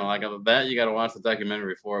craziness with him. Like that, you got to watch the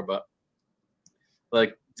documentary for. But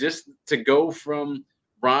like, just to go from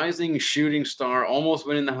rising shooting star, almost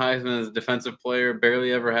winning the Heisman as a defensive player,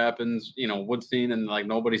 barely ever happens, Woodstein and like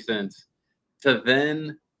nobody since, to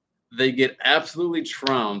then they get absolutely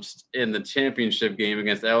trounced in the championship game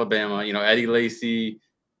against Alabama. Eddie Lacy,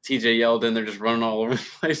 TJ Yeldon, they're just running all over the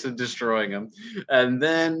place and destroying them. And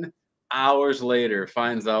then hours later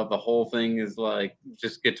finds out the whole thing is like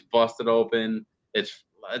just gets busted open. It's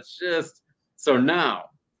just so now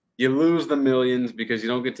you lose the millions because you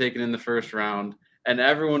don't get taken in the first round. And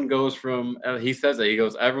everyone goes from, he says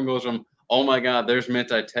that, everyone goes from, oh my God, there's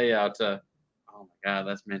Manti Te'o to, oh my God,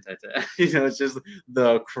 that's Manti Te'o. It's just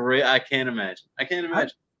I can't imagine. I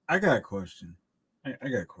got a question. I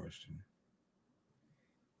got a question.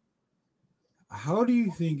 How do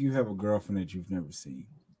you think you have a girlfriend that you've never seen?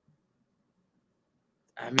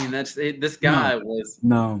 I mean, this guy was.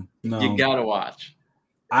 No. You gotta watch.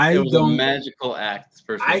 It was a magical act.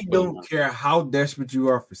 I don't care how desperate you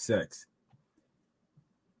are for sex.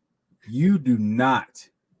 You do not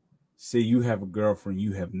say you have a girlfriend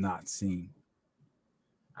you have not seen.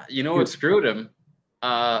 You know what screwed him?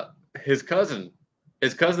 His cousin.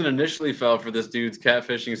 His cousin initially fell for this dude's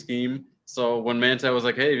catfishing scheme. So when Manti was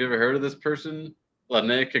like, hey, have you ever heard of this person?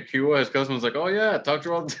 Lene Kakua, his cousin was like, oh yeah, I talk to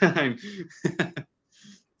her all the time.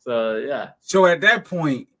 So yeah. So at that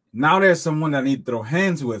point, now there's someone I need to throw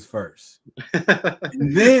hands with first.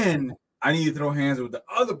 And then I need to throw hands with the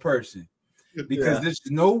other person. Because there's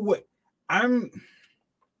no way.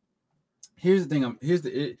 Here's the thing. Here's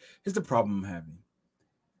the problem I'm having.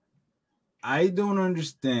 I don't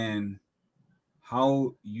understand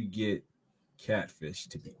how you get catfish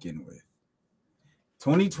to begin with.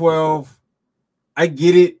 2012, I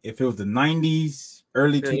get it. If it was the 90s,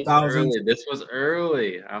 early 2000s, this was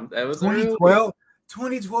early. That was 2012. Early.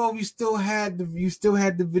 2012, you still had the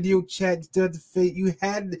video chat, you still had the face,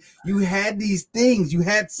 you had these things, you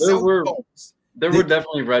had cell phones. There were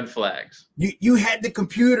definitely red flags. You had the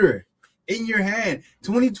computer in your hand.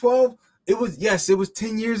 2012, it was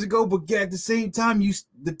 10 years ago, but at the same time,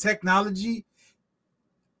 the technology.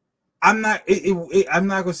 I'm not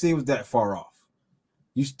gonna say it was that far off.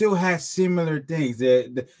 You still had similar things. Are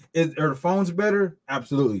the phones better?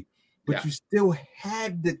 Absolutely. But you still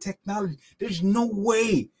had the technology. There's no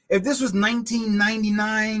way. If this was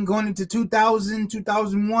 1999 going into 2000,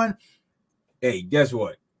 2001, hey, guess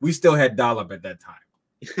what? We still had dial-up at that time.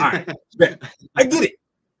 All right. I get it.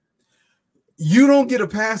 You don't get a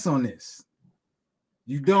pass on this.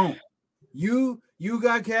 You don't. You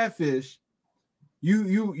got catfish.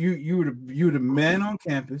 You were the man on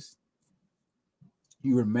campus.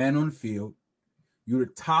 You were a man on the field. You were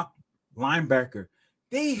the top linebacker.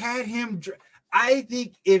 They had him. I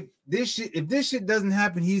think if this shit doesn't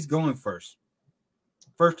happen, he's going first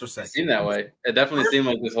or second. It seemed that way. It definitely seemed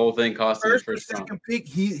like this whole thing cost him his first round. Pick.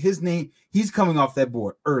 He's coming off that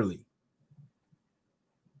board early,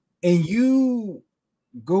 and you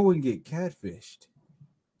go and get catfished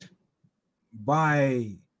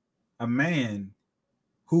by a man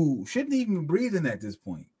who shouldn't even be breathing at this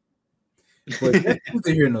point. But that's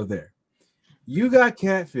neither here nor there. You got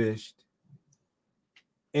catfished.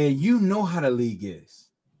 And you know how the league is.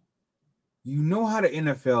 You know how the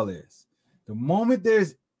NFL is. The moment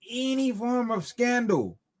there's any form of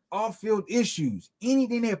scandal, off-field issues,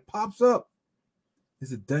 anything that pops up,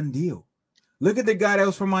 is a done deal. Look at the guy that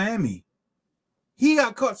was from Miami. He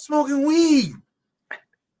got caught smoking weed.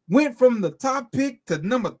 Went from the top pick to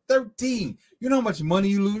number 13. You know how much money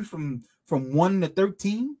you lose from 1 to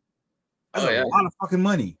 13? That's a lot of fucking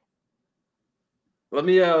money. Let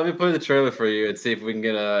me play the trailer for you and see if we can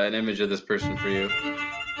get an image of this person for you.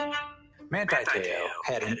 Manti Te'o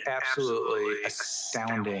had an absolutely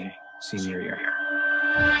astounding senior year.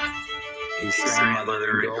 His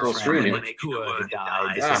grandmother and girlfriend had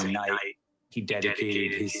died the same night. He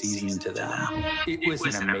dedicated his season to them. It was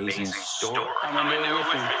an amazing story.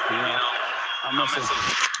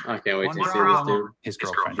 I can't wait to see this dude. His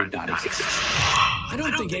girlfriend did not exist. I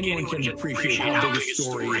don't think anyone can appreciate how big a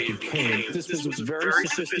story it became. This was a very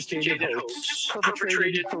sophisticated hoax,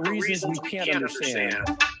 perpetrated for reasons we can't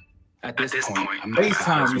understand. At this point, I'm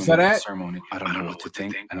FaceTime, you saw that? Ceremony. I don't know what to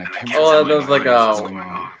think, and I can't. Oh, that was like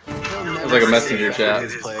a messenger chat.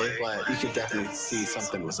 But you could definitely see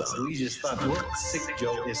something was up. We just thought, what sick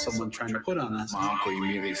joke is someone trying to put on us? My uncle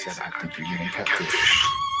immediately said, "I think you're getting catfish."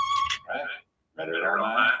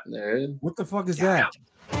 There it is. What the fuck is that?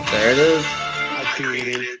 There it is.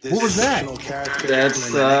 What was that? That's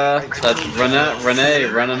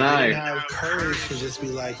Renee. Have courage to just be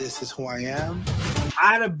like, this is who I am.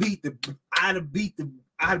 I'd have beat the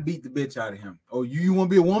bitch out of him. Oh, you want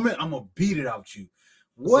to be a woman? I'm gonna beat it out you.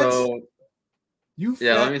 What? So, You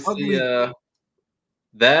Yeah, fat, let me see. ugly.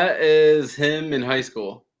 That is him in high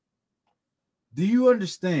school. Do you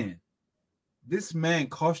understand? This man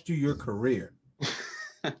cost you your career.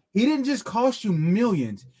 He didn't just cost you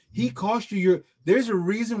millions. He cost you your. There's a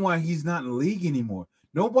reason why he's not in the league anymore.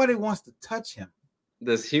 Nobody wants to touch him.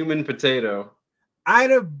 This human potato.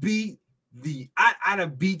 I'd have beat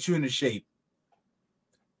you into shape.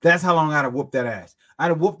 That's how long I'd have whooped that ass. I'd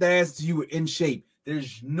have whooped that ass till you were in shape.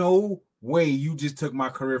 There's no way you just took my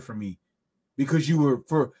career from me because you were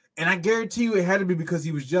and I guarantee you it had to be because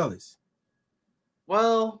he was jealous.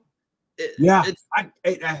 Well, I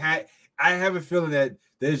have a feeling that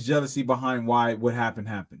there's jealousy behind why what happened.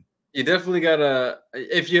 You definitely gotta,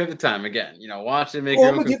 if you have the time, again, watch it, make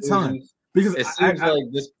your own conclusions. Because it seems like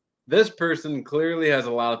this person clearly has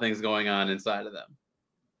a lot of things going on inside of them.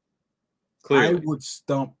 Clearly. I would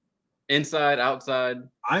stump inside, outside.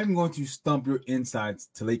 I'm going to stump your insides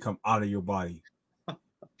till they come out of your body.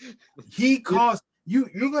 He cost you.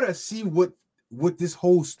 You're gonna see what this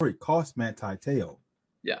whole story cost Manti Te'o.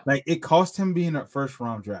 Yeah, like it cost him being a first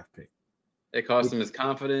round draft pick. It cost him his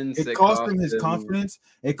confidence. It cost him his confidence.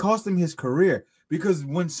 It cost him his career. Because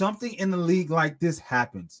when something in the league like this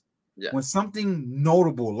happens, when something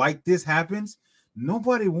notable like this happens,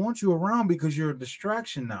 nobody wants you around because you're a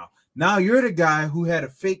distraction now. Now you're the guy who had a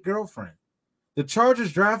fake girlfriend. The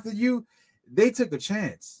Chargers drafted you. They took a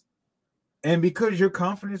chance. And because your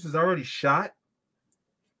confidence was already shot,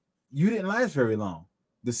 you didn't last very long.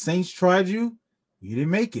 The Saints tried you. You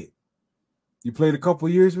didn't make it. You played a couple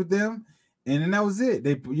years with them, and then that was it.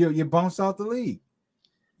 You bounced out the league.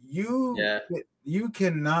 You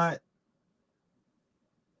cannot.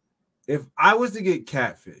 If I was to get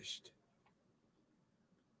catfished,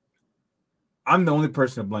 I'm the only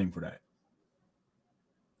person to blame for that.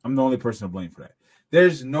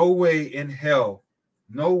 There's no way in hell,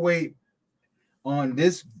 no way on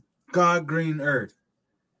this God green earth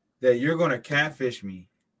that you're going to catfish me.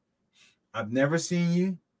 I've never seen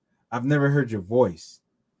you. I've never heard your voice.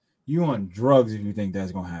 You on drugs if you think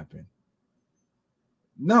that's going to happen.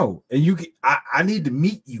 No. And I need to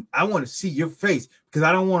meet you. I want to see your face because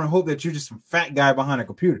I don't want to hope that you're just some fat guy behind a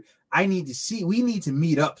computer. We need to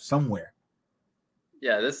meet up somewhere.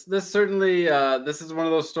 Yeah, this certainly this is one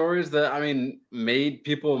of those stories that made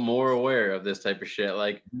people more aware of this type of shit.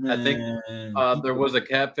 Like I think there was a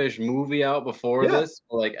Catfish movie out before this,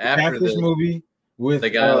 like after Catfish movie with the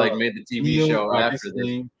guy made the TV show after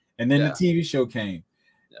this, and then the TV show came.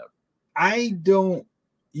 Yeah. I don't.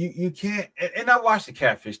 You can't. And I watched the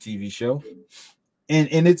Catfish TV show,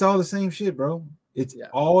 and it's all the same shit, bro. It's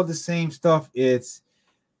all the same stuff. It's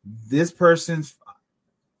this person's.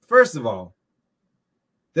 First of all,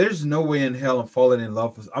 there's no way in hell I'm falling in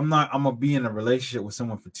love with. I'm gonna be in a relationship with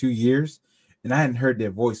someone for 2 years, and I hadn't heard their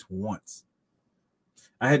voice once.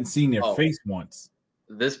 I hadn't seen their face once.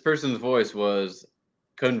 This person's voice was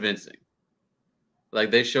convincing. Like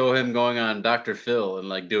they show him going on Dr. Phil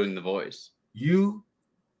and doing the voice.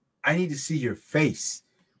 I need to see your face.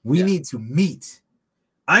 We need to meet.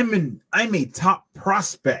 I'm a top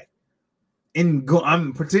prospect, and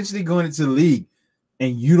I'm potentially going into the league,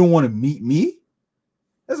 and you don't want to meet me.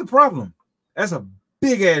 That's a problem. That's a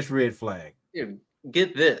big ass red flag. Dude,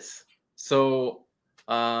 get this. So,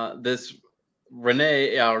 this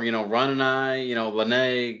Renee, Ron and I,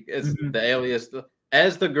 Lene is the alias.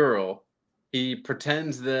 As the girl, he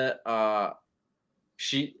pretends that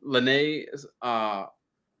Lene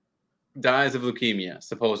dies of leukemia,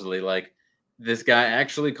 supposedly. Like this guy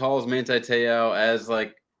actually calls Manti Te'o as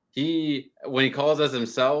when he calls as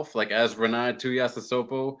himself, as Renai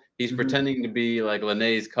Tuiasosopo, he's pretending to be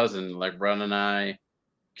Lene's cousin, Renai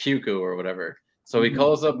Kyuku or whatever. So he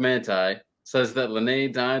calls up Manti, says that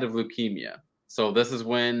Lene died of leukemia. So this is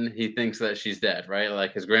when he thinks that she's dead,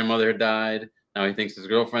 right? His grandmother had died. Now he thinks his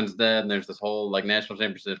girlfriend's dead, and there's this whole national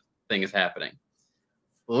championship thing is happening.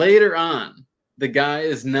 Later on, the guy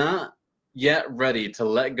is not yet ready to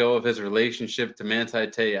let go of his relationship to Manti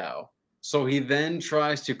Te'o. So he then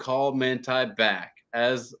tries to call Manti back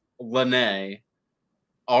as Lene,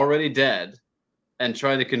 already dead, and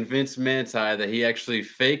try to convince Manti that he actually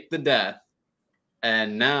faked the death.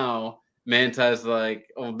 And now Manti's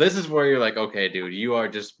this is where you're okay, dude, you are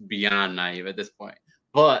just beyond naive at this point.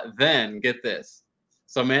 But then, get this.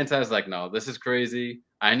 So Manti's no, this is crazy.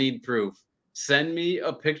 I need proof. Send me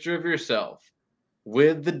a picture of yourself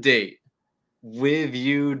with the date, with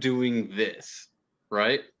you doing this,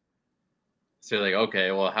 right? So you're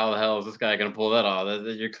okay, well, how the hell is this guy going to pull that off?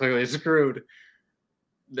 You're clearly screwed.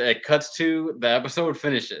 It cuts to the episode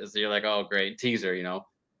finishes. You're oh, great, teaser,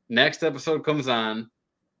 Next episode comes on.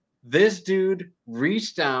 This dude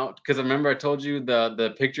reached out because I remember I told you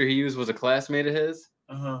the picture he used was a classmate of his.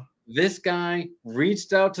 This guy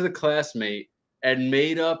reached out to the classmate and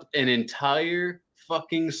made up an entire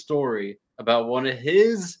fucking story about one of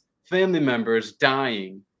his family members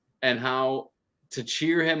dying and how to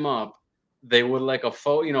cheer him up, they would like a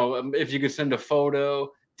photo, you know, if you could send a photo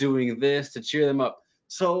doing this to cheer them up.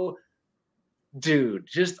 So, dude,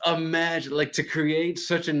 just imagine, like, to create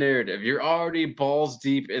such a narrative. You're already balls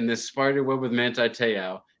deep in this spider web with Manti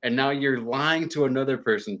Te'o, and now you're lying to another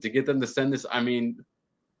person to get them to send this. I mean,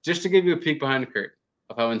 just to give you a peek behind the curtain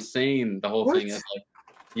of how insane the whole thing is. Like,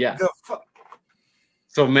 yeah.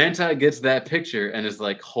 So Manti gets that picture and is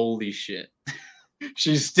like, holy shit,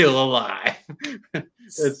 she's still alive.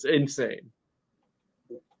 It's insane.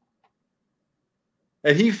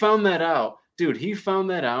 And he found that out. Dude, he found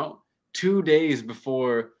that out 2 days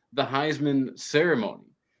before the Heisman ceremony.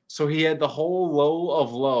 So he had the whole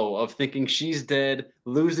low of thinking she's dead,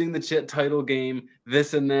 losing the title game,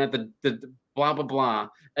 this and that, the blah, blah, blah.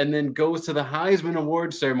 And then goes to the Heisman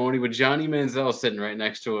Award ceremony with Johnny Manziel sitting right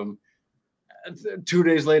next to him 2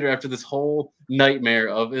 days later after this whole nightmare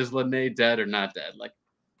of is Lene dead or not dead. Like,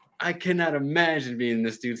 I cannot imagine being in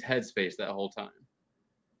this dude's headspace that whole time.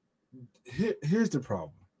 Here's the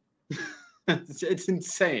problem. It's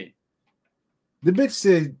insane. The bitch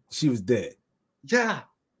said she was dead. Yeah.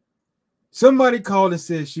 Somebody called and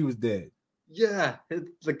said she was dead. Yeah.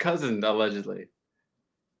 It's the cousin, allegedly.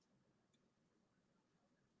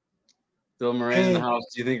 Bill Moran in the house.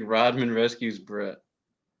 Do you think Rodman rescues Brett?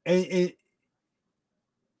 And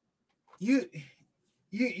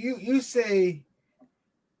you say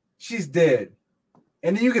she's dead,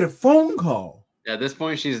 and then you get a phone call. At this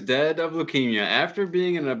point, she's dead of leukemia after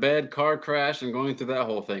being in a bad car crash and going through that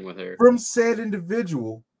whole thing with her. From said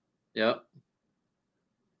individual. Yep.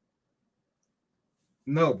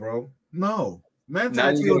 No, bro. No. Manti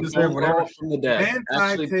Te'o deserves whatever. From the dead.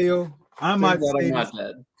 Manti Te'o, I might say not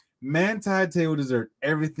dead. Manti Te'o deserved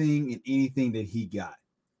everything and anything that he got.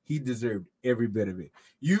 He deserved every bit of it.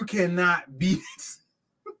 You cannot beat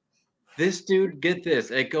this dude. Get this.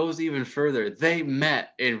 It goes even further. They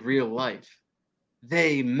met in real life.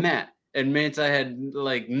 They met. And Manti had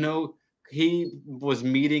he was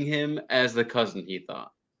meeting him as the cousin, he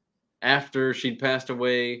thought. After she'd passed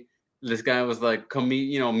away, this guy was like, come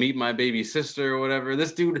meet my baby sister or whatever.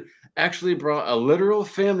 This dude actually brought a literal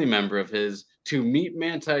family member of his to meet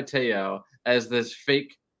Manti Te'o as this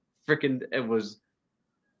fake freaking, it was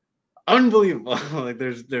unbelievable. Like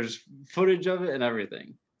there's footage of it and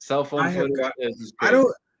everything. Cell phone footage.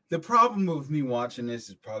 The problem with me watching this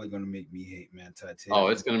is probably going to make me hate Manti Te'o. Oh,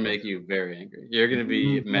 it's going to make you very angry. You're going to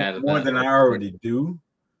be mad at more that. Than I already do.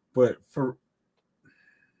 But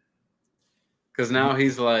because now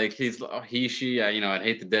he's he, she. I'd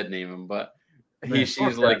hate to dead name him, but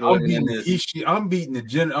she's like I'm beating the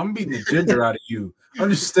gender out of you.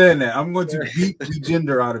 Understand that. I'm going to beat the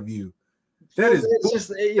gender out of you. That is it's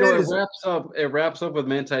just it wraps up with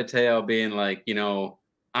Manti Te'o being like,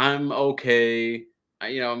 I'm okay.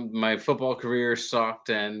 My football career sucked,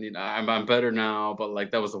 and I'm better now. But like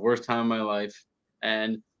that was the worst time of my life.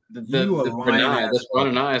 And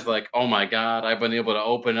Brunei is like, oh my god, I've been able to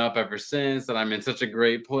open up ever since, and I'm in such a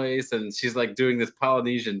great place. And she's like doing this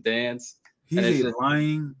Polynesian dance. He's a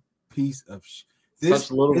lying piece of shit. This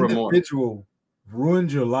little individual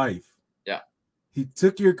ruined your life. Yeah, he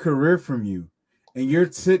took your career from you, and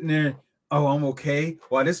you're sitting there. Oh, I'm okay.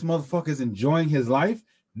 While this motherfucker's enjoying his life.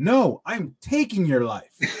 No, I'm taking your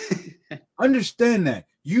life. Understand that.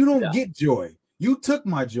 You don't get joy. You took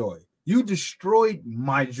my joy. You destroyed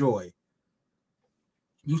my joy.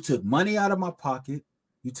 You took money out of my pocket.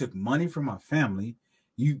 You took money from my family.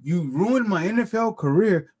 You ruined my NFL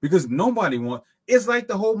career because nobody wants. It's like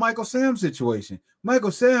the whole Michael Sam situation.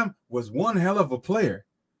 Michael Sam was one hell of a player,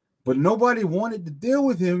 but nobody wanted to deal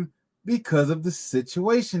with him because of the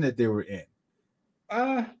situation that they were in.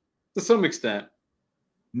 To some extent.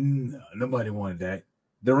 No, nobody wanted that.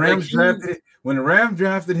 The Rams when the Rams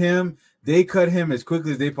drafted him, they cut him as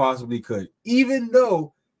quickly as they possibly could. Even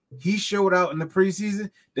though he showed out in the preseason,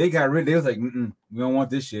 they got rid. They was like, we don't want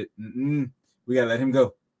this shit. We gotta let him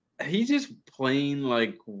go. He just plain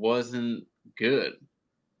wasn't good.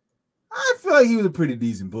 I feel like he was a pretty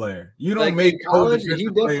decent player. You don't make college. He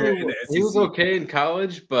was okay in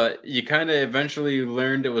college, but you kind of eventually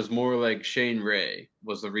learned it was more like Shane Ray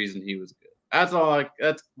was the reason he was good. That's all.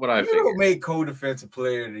 That's what I figured. You don't make co-defensive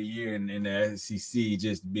player of the year in the SEC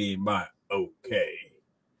just being okay.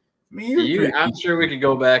 I mean, I'm sure we could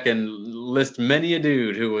go back and list many a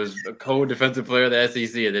dude who was a co-defensive player of the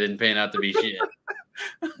SEC and they didn't pan out to be shit.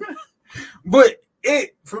 But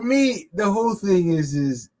for me, the whole thing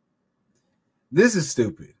is this is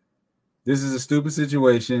stupid. This is a stupid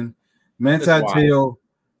situation. Manti Te'o,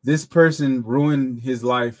 this person ruined his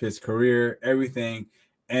life, his career, everything,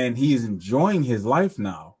 and he is enjoying his life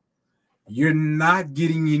now. You're not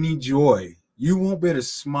getting any joy. You won't be able to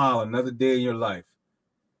smile another day in your life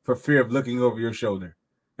for fear of looking over your shoulder.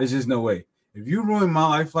 There's just no way. If you ruin my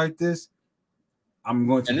life like this, I'm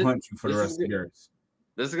going to hunt you for the rest of yours.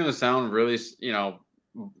 This is going to sound really,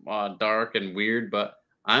 dark and weird, but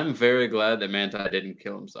I'm very glad that Manti didn't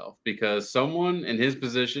kill himself, because someone in his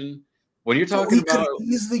position, when you're talking about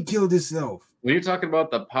easily killed himself. When you're talking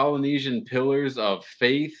about the Polynesian pillars of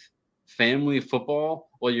faith, family, football,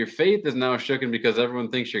 well, your faith is now shooken because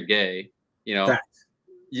everyone thinks you're gay. Your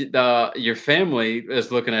family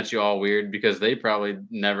is looking at you all weird because they probably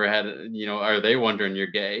never had, are they wondering you're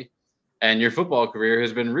gay? And your football career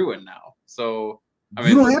has been ruined now. So, I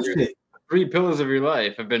mean, you don't have to. 3 pillars of your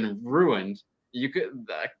life have been ruined. You could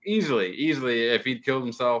easily, if he'd killed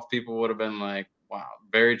himself, people would have been like, wow,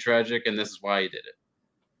 very tragic, and this is why he did it.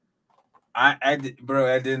 Bro,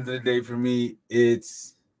 at the end of the day, for me,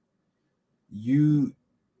 it's you.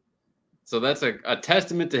 So that's a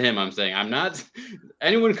testament to him, I'm saying. I'm not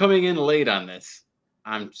anyone coming in late on this.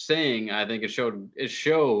 I'm saying I think it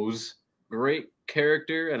shows great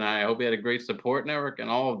character, and I hope he had a great support network and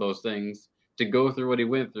all of those things to go through what he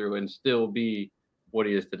went through and still be what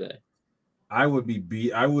he is today. I would be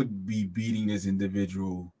beating this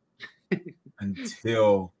individual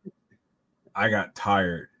until I got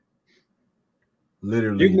tired.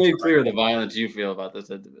 Literally. You've made clear the violence you feel about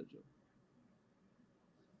this individual.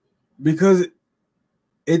 Because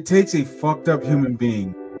it takes a fucked up human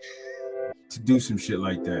being to do some shit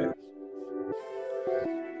like that.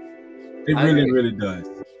 It really does.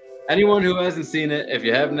 Anyone who hasn't seen it, if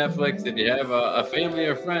you have Netflix, if you have a family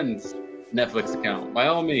or friends Netflix account, by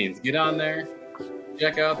all means, get on there,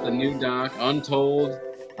 check out the new doc, Untold.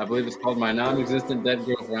 I believe it's called My Non-Existent Dead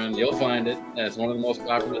Girlfriend. You'll find it. It's one of the most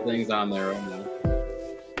popular things on there right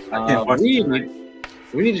now.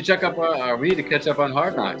 We need to check up. We need to catch up on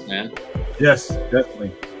Hard Knocks, man. Yes,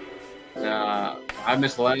 definitely. I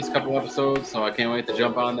missed the last couple episodes, so I can't wait to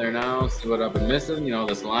jump on there now, see what I've been missing.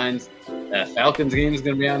 This Lions Falcons game is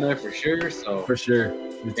going to be on there for sure. So for sure,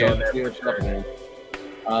 it's on there for sure.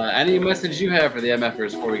 Any message you have for the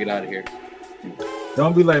MFers before we get out of here?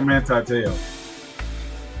 Don't be like Manti Te'o.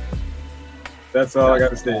 That's all I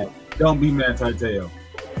got to say. Don't be Manti Te'o.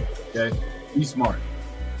 Okay? Be smart.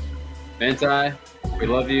 Manti, we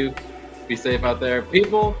love you. Be safe out there.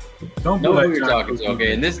 People, don't know who you're talking to,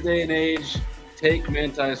 okay? In this day and age, take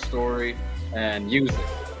Manti's story and use it,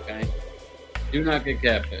 okay? Do not get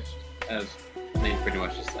catfished, as Nate pretty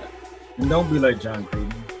much just said. And don't be like John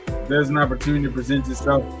Gruden. If there's an opportunity to present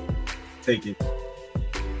yourself, take it.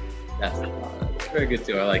 That's very good,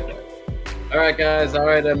 too. I like that. All right, guys. All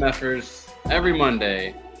right, MFers. Every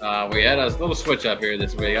Monday, we had a little switch up here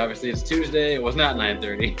this week. Obviously, it's Tuesday. It was not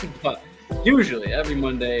 9:30, but usually every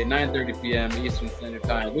Monday, 9:30 p.m. Eastern Standard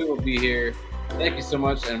Time, we will be here. Thank you so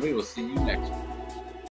much, and we will see you next week.